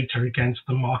 our data against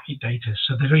the market data.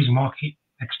 So there is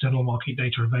external market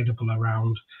data available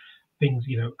around things,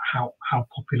 how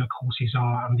popular courses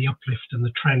are and the uplift and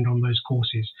the trend on those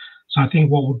courses. So I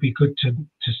think what would be good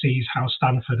to see is how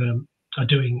Stanford are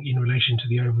doing in relation to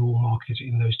the overall market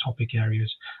in those topic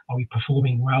areas. Are we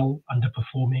performing well,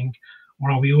 underperforming,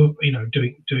 or are we,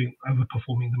 doing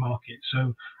overperforming the market?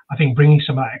 So I think bringing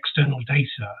some of that external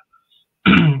data,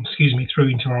 excuse me, through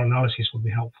into our analysis would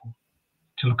be helpful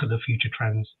to look at the future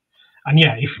trends. And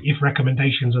yeah, if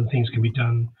recommendations and things can be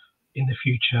done in the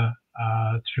future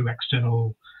through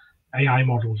external AI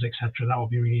models, etc., that would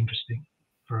be really interesting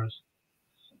for us.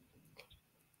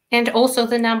 And also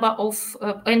the number of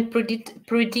and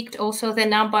predict also the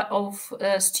number of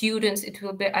students. It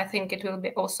will be, I think, it will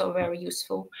be also very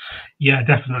useful. Yeah,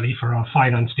 definitely for our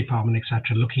finance department,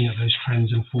 etc. Looking at those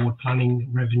trends and forward planning,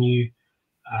 revenue,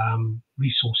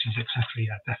 resources, etc.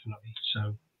 Yeah, definitely.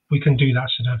 So we can do that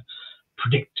sort of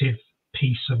predictive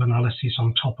piece of analysis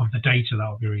on top of the data. That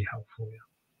would be really helpful.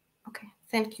 Yeah. Okay,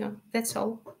 thank you. That's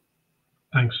all.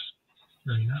 Thanks,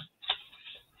 Marina.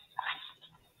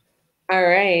 All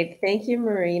right. Thank you,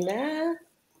 Marina.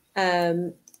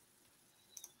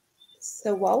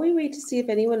 So while we wait to see if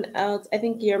anyone else, I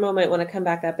think Guillermo might want to come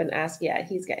back up and ask. Yeah,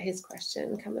 he's got his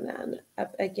question coming on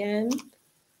up again.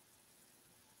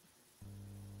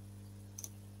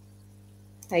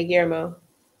 Hi, Guillermo.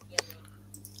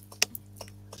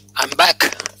 I'm back.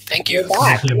 Thank you. You're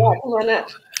back. Yeah, come on up.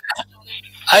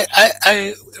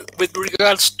 I, with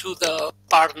regards to the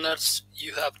partners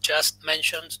you have just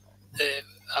mentioned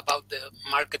about the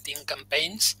marketing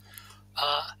campaigns,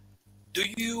 do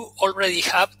you already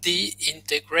have the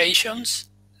integrations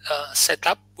set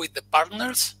up with the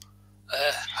partners?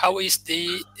 How is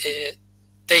the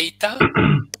data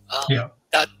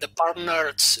that the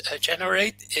partners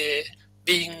generate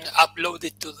being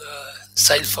uploaded to the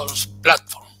Salesforce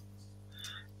platform?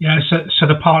 Yeah, so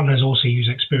the partners also use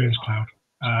Experience Cloud.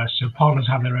 So partners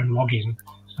have their own login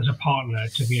as a partner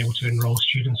to be able to enroll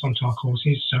students onto our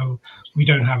courses. So we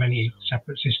don't have any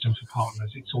separate system for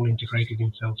partners. It's all integrated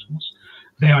in Salesforce.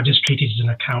 They are just treated as an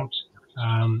account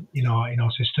in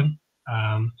our system.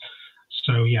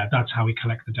 So yeah, that's how we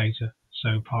collect the data.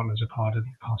 So partners are part and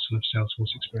parcel of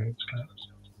Salesforce Experience Cloud.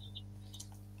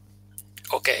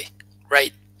 Okay,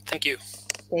 great. Thank you.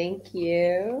 Thank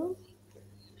you.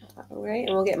 All right,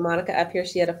 and we'll get Monica up here.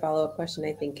 She had a follow-up question,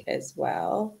 I think, as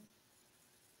well.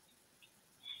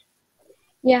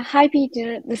 Yeah, hi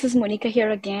Peter. This is Monica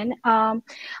here again.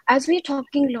 As we're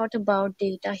talking a lot about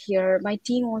data here, my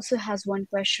team also has one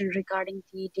question regarding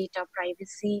the data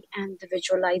privacy and the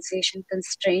visualization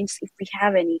constraints, if we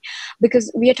have any,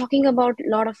 because we are talking about a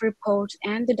lot of reports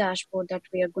and the dashboard that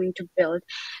we are going to build.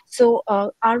 So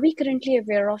are we currently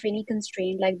aware of any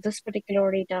constraint like this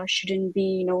particular data shouldn't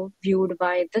be, viewed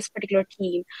by this particular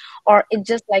team, or it's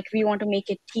just like we want to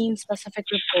make a team-specific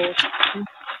report?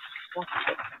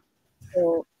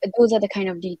 So those are the kind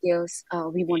of details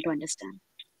we want to understand.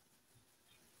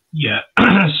 Yeah,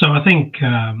 so I think,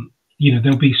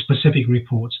 there'll be specific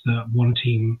reports that one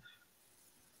team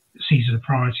sees as a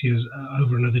priority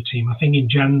over another team. I think in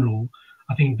general,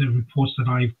 the reports that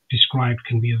I've described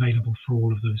can be available for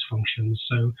all of those functions.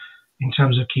 So in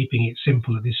terms of keeping it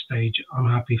simple at this stage, I'm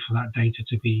happy for that data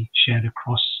to be shared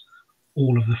across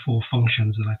all of the 4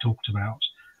 functions that I talked about.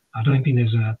 I don't think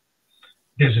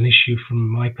there's an issue from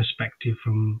my perspective,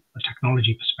 from a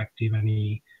technology perspective,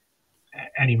 any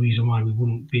reason why we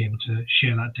wouldn't be able to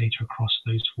share that data across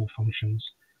those 4 functions.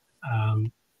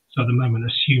 So at the moment,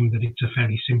 assume that it's a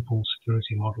fairly simple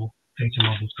security model,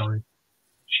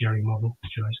 sharing model,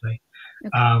 should I say,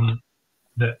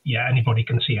 that, anybody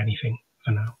can see anything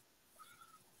for now.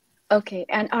 Okay,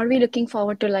 and are we looking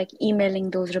forward to emailing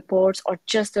those reports, or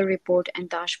just the report and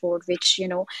dashboard, which,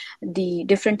 the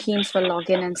different teams will log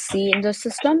in and see in the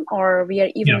system, or we are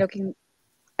even looking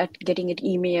at getting it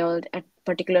emailed at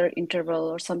particular interval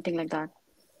or something like that?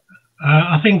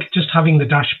 I think just having the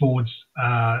dashboards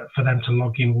for them to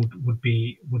log in would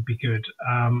be good.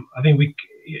 I think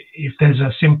if there's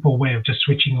a simple way of just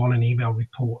switching on an email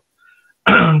report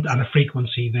and a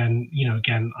frequency, then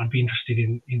again, I'd be interested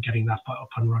in getting that up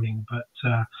and running. But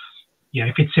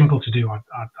if it's simple to do,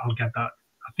 I'll get that.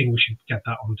 I think we should get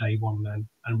that on day one then,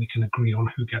 and we can agree on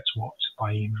who gets what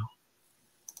by email.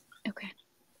 Okay,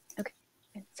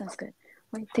 sounds good.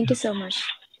 Well, thank you so much,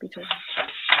 Peter.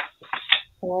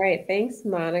 All right, thanks,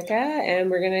 Monica.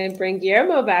 And we're going to bring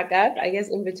Guillermo back up. I guess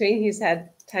in between he's had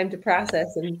time to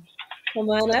process, and come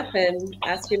on up and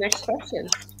ask your next question.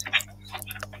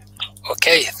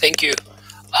 Okay, thank you.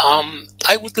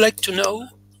 I would like to know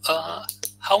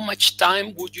how much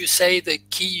time would you say the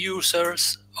key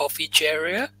users of each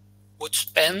area would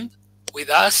spend with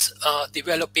us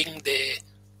developing the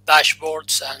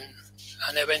dashboards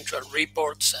and eventual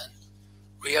reports and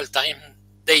real-time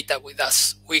data with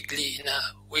us weekly, in a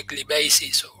weekly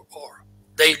basis or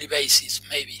daily basis,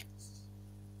 maybe?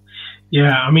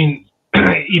 Yeah, I mean,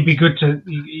 it'd be good to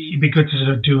sort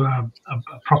of do a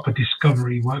proper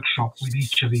discovery workshop with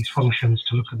each of these functions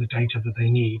to look at the data that they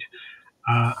need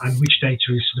and which data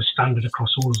is sort of standard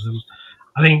across all of them.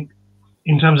 I think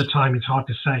in terms of time, it's hard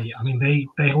to say. I mean,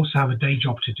 they also have a day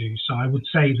job to do, so I would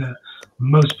say that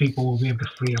most people will be able to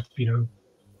free up 2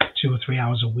 or 3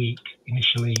 hours a week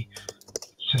initially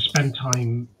to spend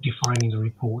time defining the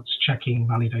reports, checking,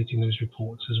 validating those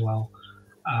reports as well.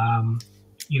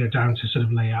 Down to sort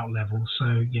of layout level.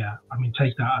 So yeah, I mean,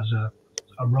 take that as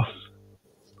a rough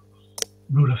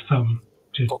rule of thumb,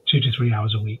 2 to 3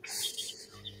 hours a week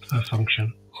per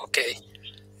function. Okay.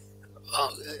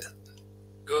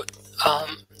 Good.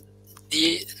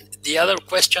 The other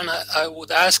question I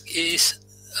would ask is,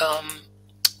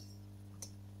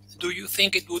 do you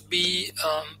think it would be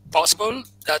possible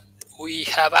that we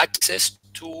have access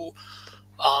to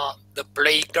the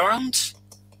playgrounds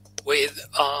with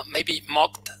maybe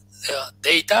mocked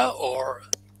data or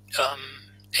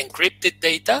encrypted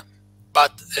data,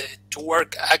 but to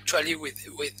work actually with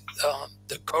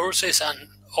the courses and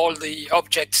all the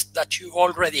objects that you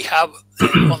already have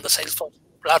on the Salesforce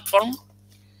platform?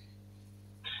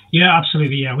 Yeah,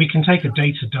 absolutely. Yeah, we can take a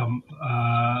data dump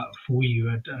for you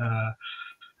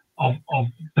of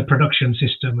the production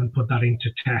system and put that into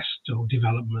test or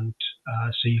development,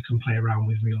 so you can play around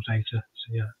with real data.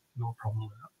 So yeah, no problem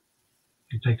with that.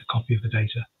 You can take a copy of the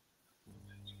data.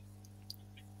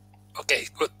 Okay,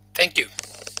 good. Thank you.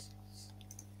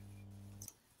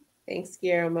 Thanks,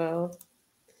 Guillermo.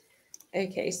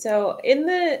 Okay, so in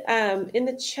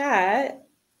the chat,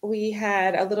 we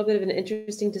had a little bit of an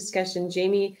interesting discussion.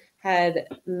 Jamie had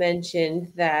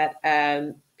mentioned that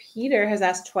Peter has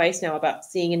asked twice now about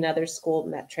seeing another school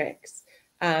metrics.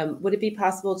 Would it be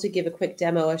possible to give a quick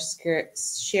demo or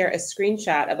share a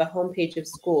screenshot of a homepage of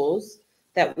schools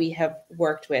that we have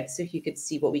worked with so you could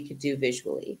see what we could do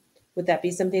visually? Would that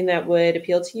be something that would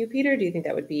appeal to you, Peter? Do you think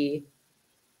that would be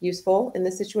useful in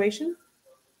this situation?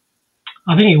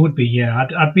 I think it would be, yeah.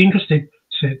 I'd be interested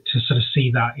to sort of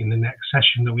see that in the next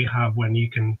session that we have, when you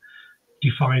can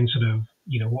define sort of,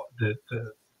 what the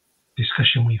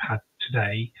discussion we've had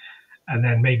today, and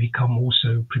then maybe come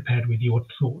also prepared with your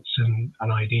thoughts and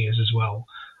ideas as well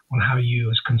on how you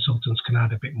as consultants can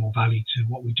add a bit more value to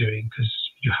what we're doing, because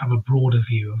you have a broader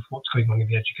view of what's going on in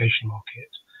the education market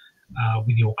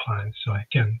with your clients. So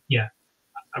again, yeah,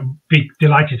 I'm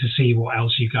delighted to see what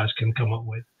else you guys can come up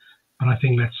with. But I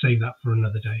think let's save that for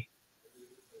another day.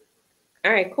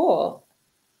 All right, cool.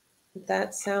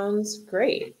 That sounds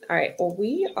great. All right, well,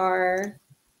 we are,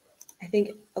 I think,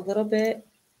 a little bit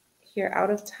here out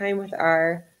of time with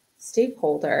our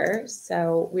stakeholder.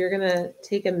 So we're going to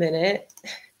take a minute,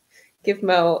 give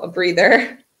Mo a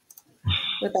breather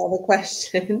with all the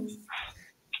questions.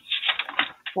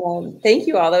 Thank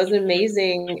you all. That was an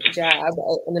amazing job,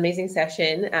 an amazing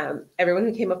session. Everyone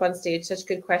who came up on stage, such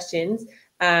good questions.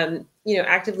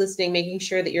 Active listening, making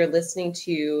sure that you're listening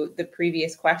to the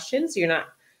previous questions. So you're not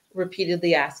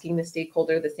repeatedly asking the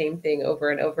stakeholder the same thing over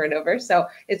and over and over. So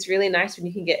it's really nice when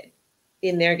you can get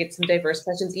in there, get some diverse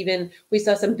questions. Even we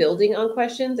saw some building on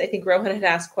questions. I think Rohan had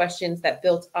asked questions that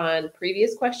built on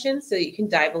previous questions, so you can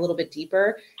dive a little bit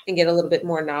deeper and get a little bit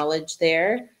more knowledge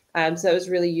there. So that was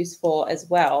really useful as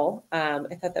well.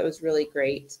 I thought that was really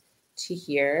great to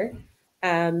hear.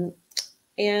 And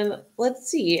let's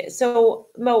see. So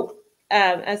Mo,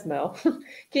 as Mo,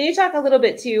 can you talk a little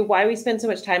bit to why we spend so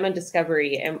much time on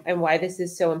discovery and why this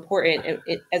is so important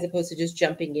as opposed to just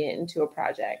jumping into a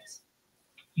project?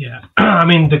 Yeah, I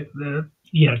mean,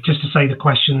 just to say the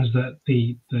questions that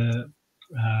the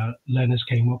learners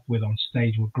came up with on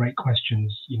stage were great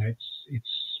questions. It's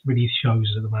really shows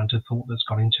the amount of thought that's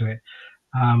gone into it.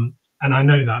 And I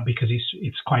know that because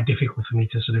it's quite difficult for me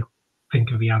to sort of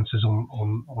think of the answers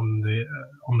on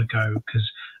the go,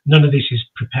 because none of this is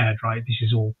prepared, right? This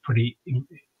is all pretty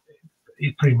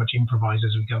much improvised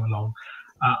as we go along.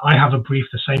 I have a brief,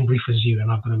 the same brief as you,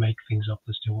 and I'm going to make things up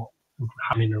as to what would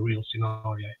happen in a real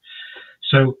scenario.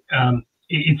 So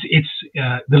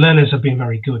the learners have been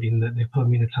very good in that they've put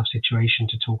me in a tough situation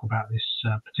to talk about this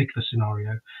particular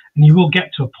scenario. And you will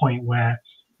get to a point where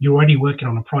you're already working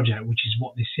on a project, which is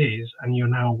what this is, and you're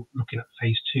now looking at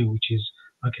phase 2, which is,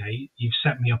 okay, you've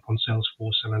set me up on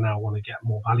Salesforce and I now want to get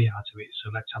more value out of it.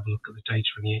 So let's have a look at the data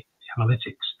and the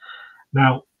analytics.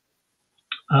 Now,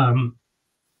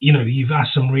 you've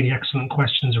asked some really excellent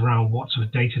questions around what sort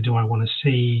of data do I want to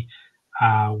see,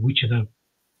 which are the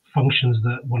functions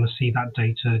that want to see that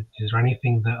data, is there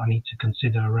anything that I need to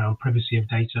consider around privacy of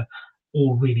data?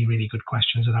 All really, really good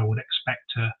questions that I would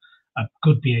expect a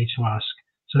good BA to ask.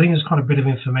 So I think there's quite a bit of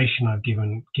information I've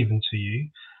given to you.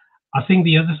 I think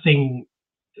the other thing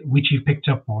which you've picked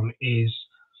up on is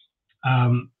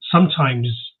sometimes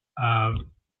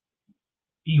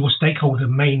your stakeholder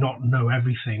may not know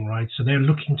everything, right? So they're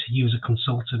looking to you as a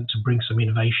consultant to bring some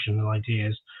innovation and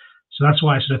ideas. So that's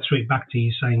why I sort of threw it back to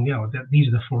you saying, these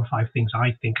are the 4 or 5 things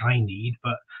I think I need,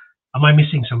 but am I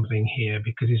missing something here?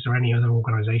 Because is there any other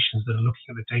organizations that are looking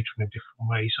at the data in a different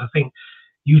way? So I think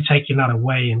you taking that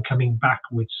away and coming back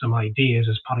with some ideas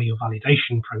as part of your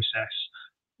validation process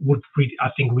would really, I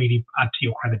think, really add to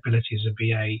your credibility as a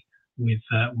BA with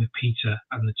Peter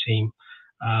and the team,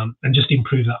 and just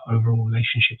improve that overall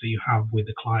relationship that you have with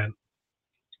the client.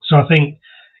 So I think,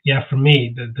 yeah, for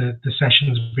me, the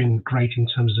session's been great in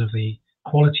terms of the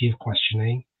quality of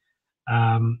questioning.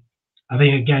 I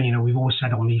think, again, we've always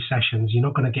said on these sessions, you're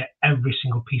not going to get every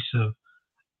single piece of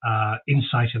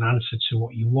insight and answer to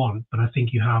what you want, but I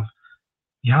think you have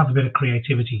you have a bit of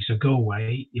creativity, so go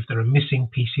away. If there are missing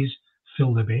pieces,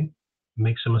 fill them in,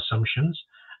 make some assumptions,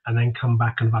 and then come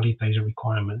back and validate those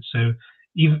requirements. So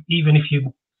even if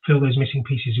you fill those missing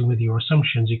pieces in with your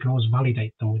assumptions, you can always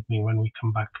validate them with me when we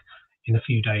come back in a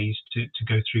few days to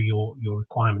go through your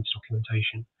requirements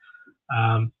documentation.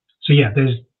 So yeah,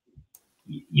 there's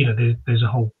a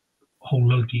whole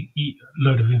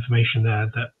load of information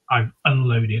there that I've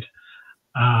unloaded.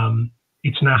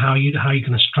 It's now how you're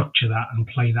going to structure that and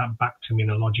play that back to me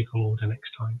in a logical order next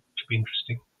time, which would be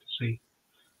interesting to see.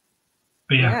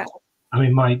 But yeah. I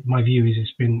mean, my view is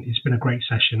it's been a great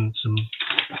session, some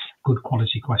good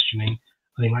quality questioning.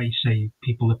 I think, like you say,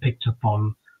 people have picked up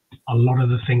on a lot of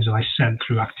the things that I sent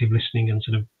through active listening and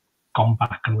sort of gone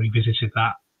back and revisited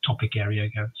that topic area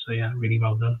again. So yeah, really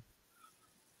well done.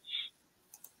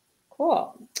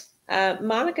 Cool.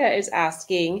 Monica is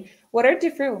asking, what are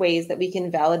different ways that we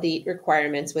can validate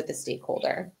requirements with a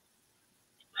stakeholder?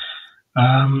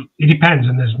 It depends,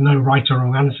 and there's no right or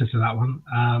wrong answer to that one.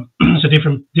 So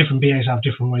different BAs have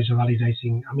different ways of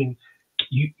validating. I mean,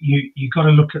 you got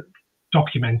to look at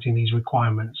documenting these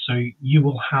requirements. So you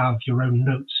will have your own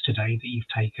notes today that you've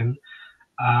taken.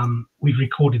 We've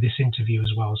recorded this interview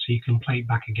as well, so you can play it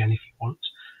back again if you want.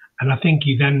 And I think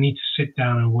you then need to sit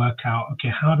down and work out, okay,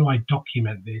 how do I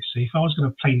document this? So if I was going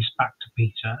to play this back to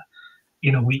Peter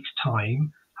in a week's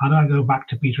time, how do I go back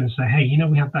to Peter and say, hey,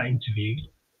 we had that interview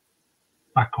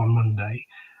back on Monday.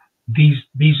 These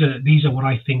are what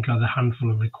I think are the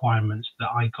handful of requirements that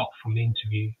I got from the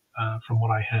interview, from what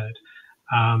I heard.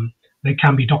 They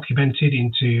can be documented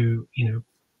into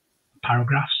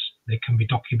paragraphs. They can be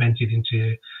documented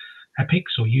into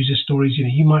epics or user stories.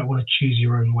 You might want to choose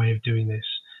your own way of doing this.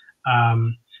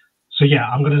 So yeah,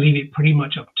 I'm going to leave it pretty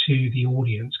much up to the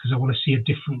audience because I want to see a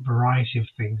different variety of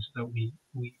things that we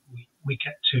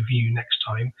get to view next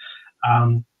time.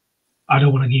 I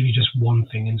don't want to give you just one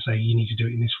thing and say you need to do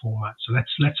it in this format. So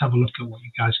let's have a look at what you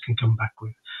guys can come back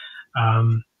with.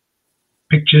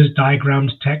 Pictures,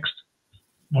 diagrams, text.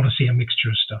 Want to see a mixture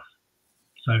of stuff.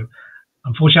 So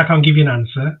unfortunately, I can't give you an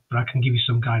answer, but I can give you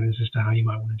some guidance as to how you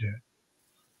might want to do it.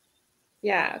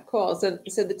 Yeah, cool. So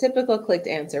the typical clicked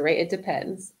answer, right? It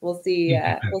depends. We'll see.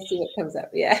 We'll see what comes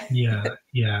up. Yeah.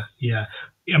 Yeah.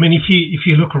 I mean, if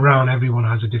you look around, everyone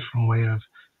has a different way of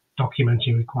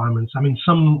documenting requirements. I mean,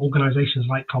 some organizations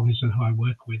like Cognizant, who I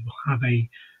work with, will have a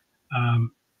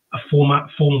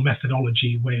formal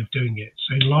methodology way of doing it.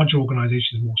 So in larger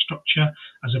organizations, more structure.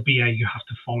 As a BA, you have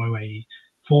to follow a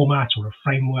format or a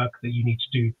framework that you need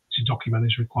to do to document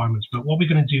these requirements. But what we're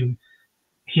going to do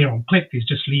here on Click is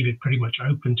just leave it pretty much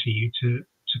open to you to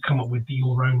come up with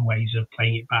your own ways of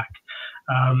playing it back.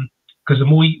 Because the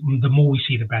more we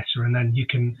see, the better, and then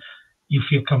you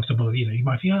feel comfortable. You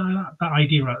might think, that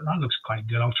idea, that looks quite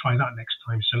good. I'll try that next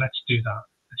time. So let's do that.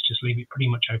 Let's just leave it pretty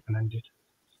much open-ended.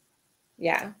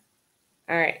 Yeah.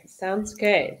 All right. Sounds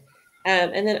good.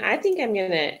 And then I think I'm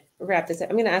going to wrap this up.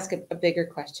 I'm going to ask a bigger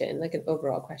question, like an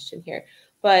overall question here.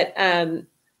 But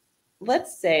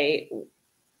let's say,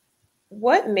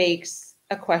 what makes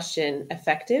a question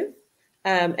effective?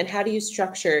 And how do you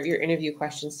structure your interview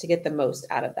questions to get the most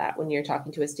out of that when you're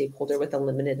talking to a stakeholder with a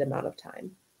limited amount of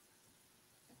time?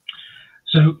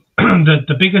 So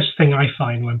the biggest thing I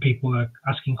find when people are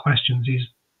asking questions is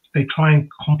they try and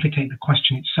complicate the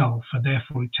question itself, and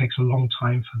therefore it takes a long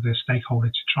time for the stakeholder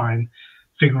to try and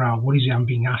figure out what is it I'm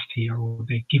being asked here, or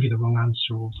they give you the wrong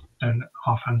answer or don't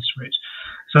half answer it.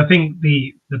 So I think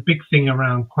the big thing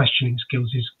around questioning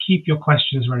skills is keep your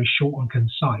questions very short and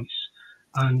concise.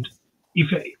 And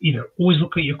if always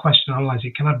look at your question, analyze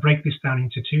it. Can I break this down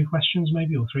into 2 questions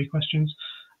maybe, or 3 questions?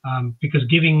 Because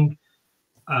giving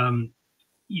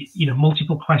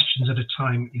multiple questions at a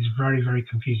time is very, very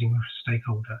confusing for a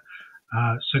stakeholder.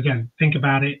 So again, think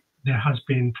about it. There has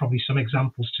been probably some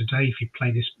examples today, if you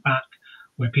play this back,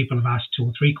 where people have asked 2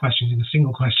 or 3 questions in a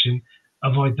single question.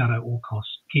 Avoid that at all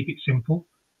costs. Keep it simple.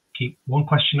 Keep one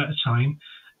question at a time,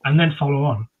 and then follow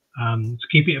on. To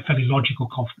keep it a fairly logical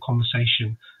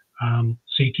conversation.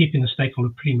 So you're keeping the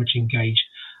stakeholder pretty much engaged,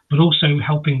 but also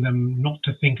helping them not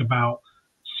to think about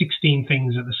 16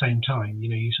 things at the same time.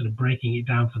 You're sort of breaking it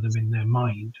down for them in their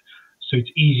mind, so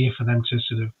it's easier for them to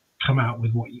sort of come out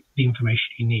with the information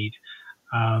you need.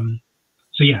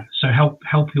 So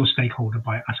help your stakeholder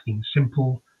by asking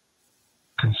simple,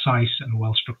 concise, and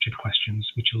well-structured questions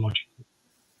which are logical.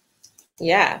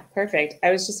 Yeah, perfect.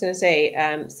 I was just going to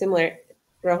say, similar.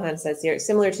 Rohan says here,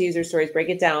 similar to user stories, break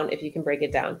it down if you can break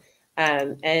it down.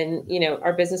 And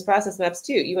our business process maps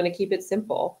too. You want to keep it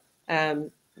simple.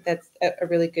 That's a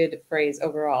really good phrase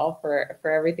overall for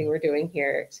everything we're doing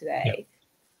here today.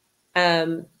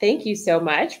 Thank you so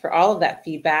much for all of that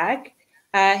feedback.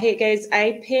 Hey guys,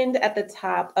 I pinned at the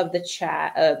top of the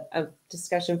chat a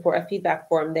discussion for a feedback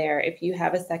form there. If you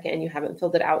have a second and you haven't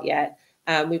filled it out yet,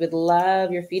 we would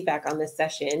love your feedback on this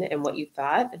session and what you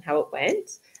thought and how it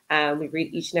went. We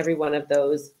read each and every one of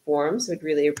those forms, so we'd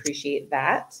really appreciate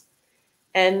that.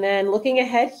 And then looking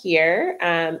ahead here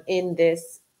in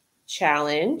this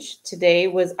challenge, today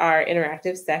was our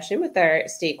interactive session with our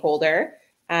stakeholder.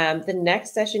 The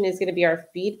next session is going to be our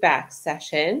feedback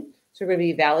session. So we're going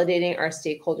to be validating our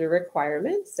stakeholder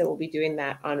requirements. So we'll be doing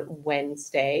that on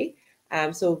Wednesday.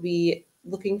 So we'll be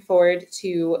looking forward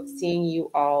to seeing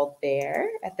you all there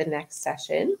at the next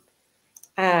session.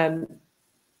 And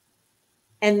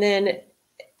then,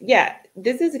 yeah,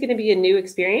 this is going to be a new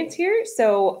experience here.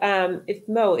 So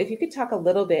if you could talk a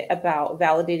little bit about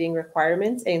validating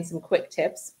requirements and some quick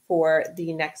tips for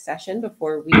the next session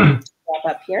before we wrap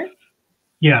up here.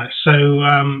 Yeah, so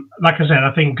like I said,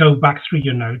 I think go back through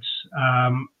your notes.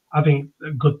 I think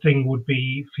a good thing would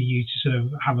be for you to sort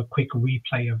of have a quick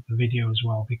replay of the video as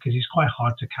well, because it's quite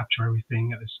hard to capture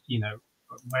everything,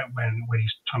 when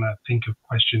he's trying to think of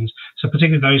questions. So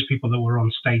particularly those people that were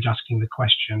on stage asking the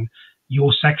question,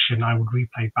 your section I would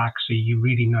replay back so you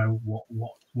really know what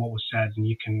was said, and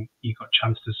you got a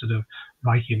chance to sort of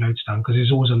write your notes down, because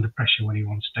it's always under pressure when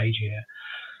you're on stage here.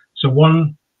 So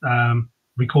one,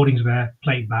 recordings there,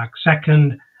 play it back.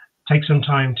 Second, take some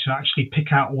time to actually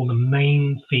pick out all the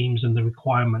main themes and the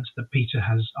requirements that Peter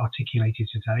has articulated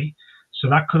today. So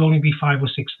that could only be 5 or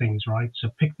 6 things, right? So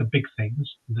pick the big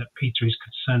things that Peter is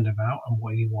concerned about and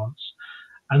what he wants.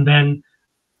 And then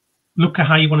look at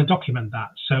how you want to document that.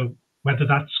 So whether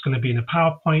that's going to be in a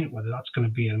PowerPoint, whether that's going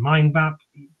to be in a mind map,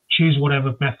 choose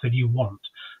whatever method you want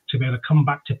to be able to come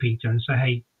back to Peter and say,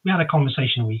 hey, we had a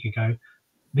conversation a week ago.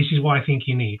 This is what I think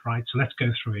you need, right? So let's go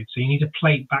through it. So you need to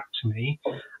play it back to me,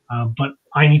 but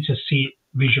I need to see it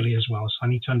visually as well. So I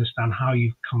need to understand how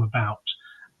you've come about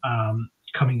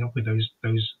coming up with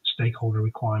those stakeholder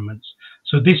requirements.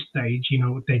 So at this stage,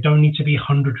 they don't need to be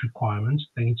 100 requirements.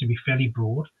 They need to be fairly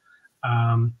broad,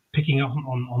 picking up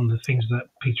on the things that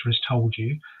Peter has told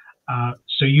you.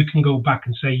 So you can go back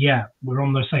and say, yeah, we're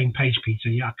on the same page, Peter.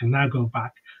 Yeah, I can now go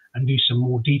back and do some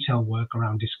more detailed work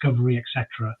around discovery,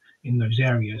 etc., in those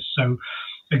areas. So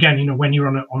again, when you're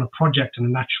on a project, and a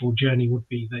natural journey would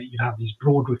be that you have these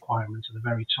broad requirements at the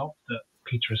very top that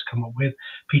Peter has come up with.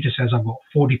 Peter says, I've got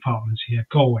 4 departments here.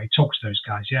 Go away, talk to those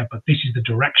guys. Yeah, but this is the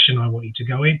direction I want you to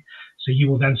go in. So you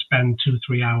will then spend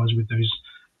 2-3 hours with those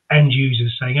end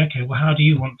users saying, okay, well, how do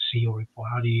you want to see your report?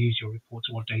 How do you use your report?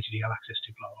 What data do you have access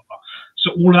to? Blah, blah, blah.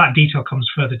 So all of that detail comes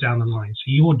further down the line. So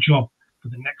your job for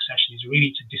the next session is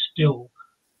really to distill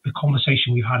the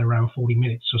conversation we've had around 40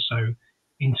 minutes or so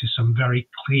into some very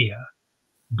clear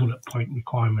bullet point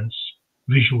requirements,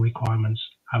 visual requirements,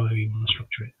 however you want to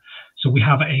structure it. So we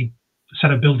have a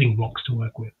set of building blocks to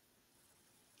work with.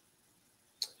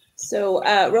 So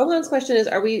Rohan's question is,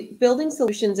 are we building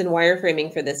solutions and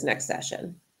wireframing for this next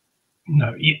session?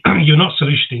 No, you're not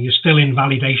solutioning. You're still in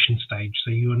validation stage.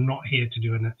 So you are not here to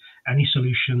do any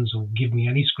solutions or give me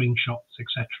any screenshots,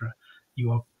 etc.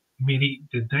 You are merely,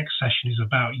 the next session is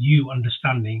about you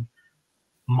understanding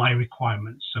my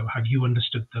requirements. So have you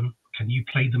understood them? Can you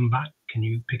play them back? Can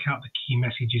you pick out the key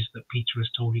messages that Peter has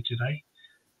told you today?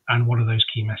 And what are those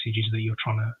key messages that you're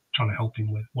trying to help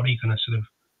him with? What are you going to sort of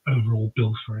overall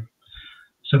build for him?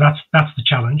 So that's the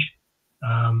challenge.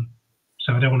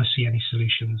 So I don't want to see any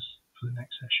solutions for the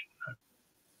next session. No.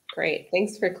 Great.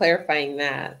 Thanks for clarifying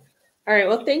that. All right.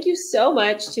 Well, thank you so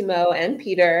much to Mo and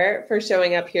Peter for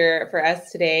showing up here for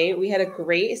us today. We had a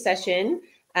great session,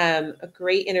 a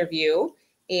great interview,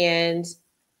 and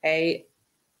I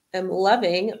am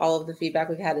loving all of the feedback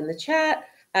we've had in the chat.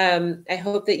 I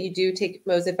hope that you do take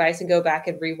Mo's advice and go back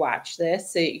and rewatch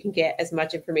this so you can get as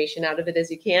much information out of it as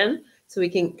you can, so we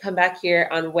can come back here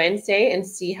on Wednesday and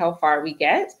see how far we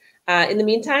get. In the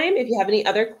meantime, if you have any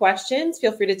other questions,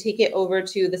 feel free to take it over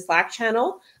to the Slack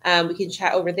channel. We can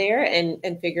chat over there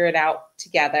and figure it out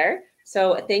together.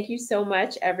 So thank you so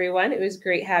much, everyone. It was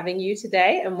great having you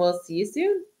today, and we'll see you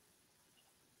soon.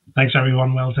 Thanks,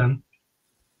 everyone. Well done.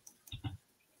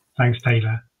 Thanks,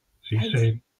 Taylor. See you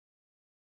soon.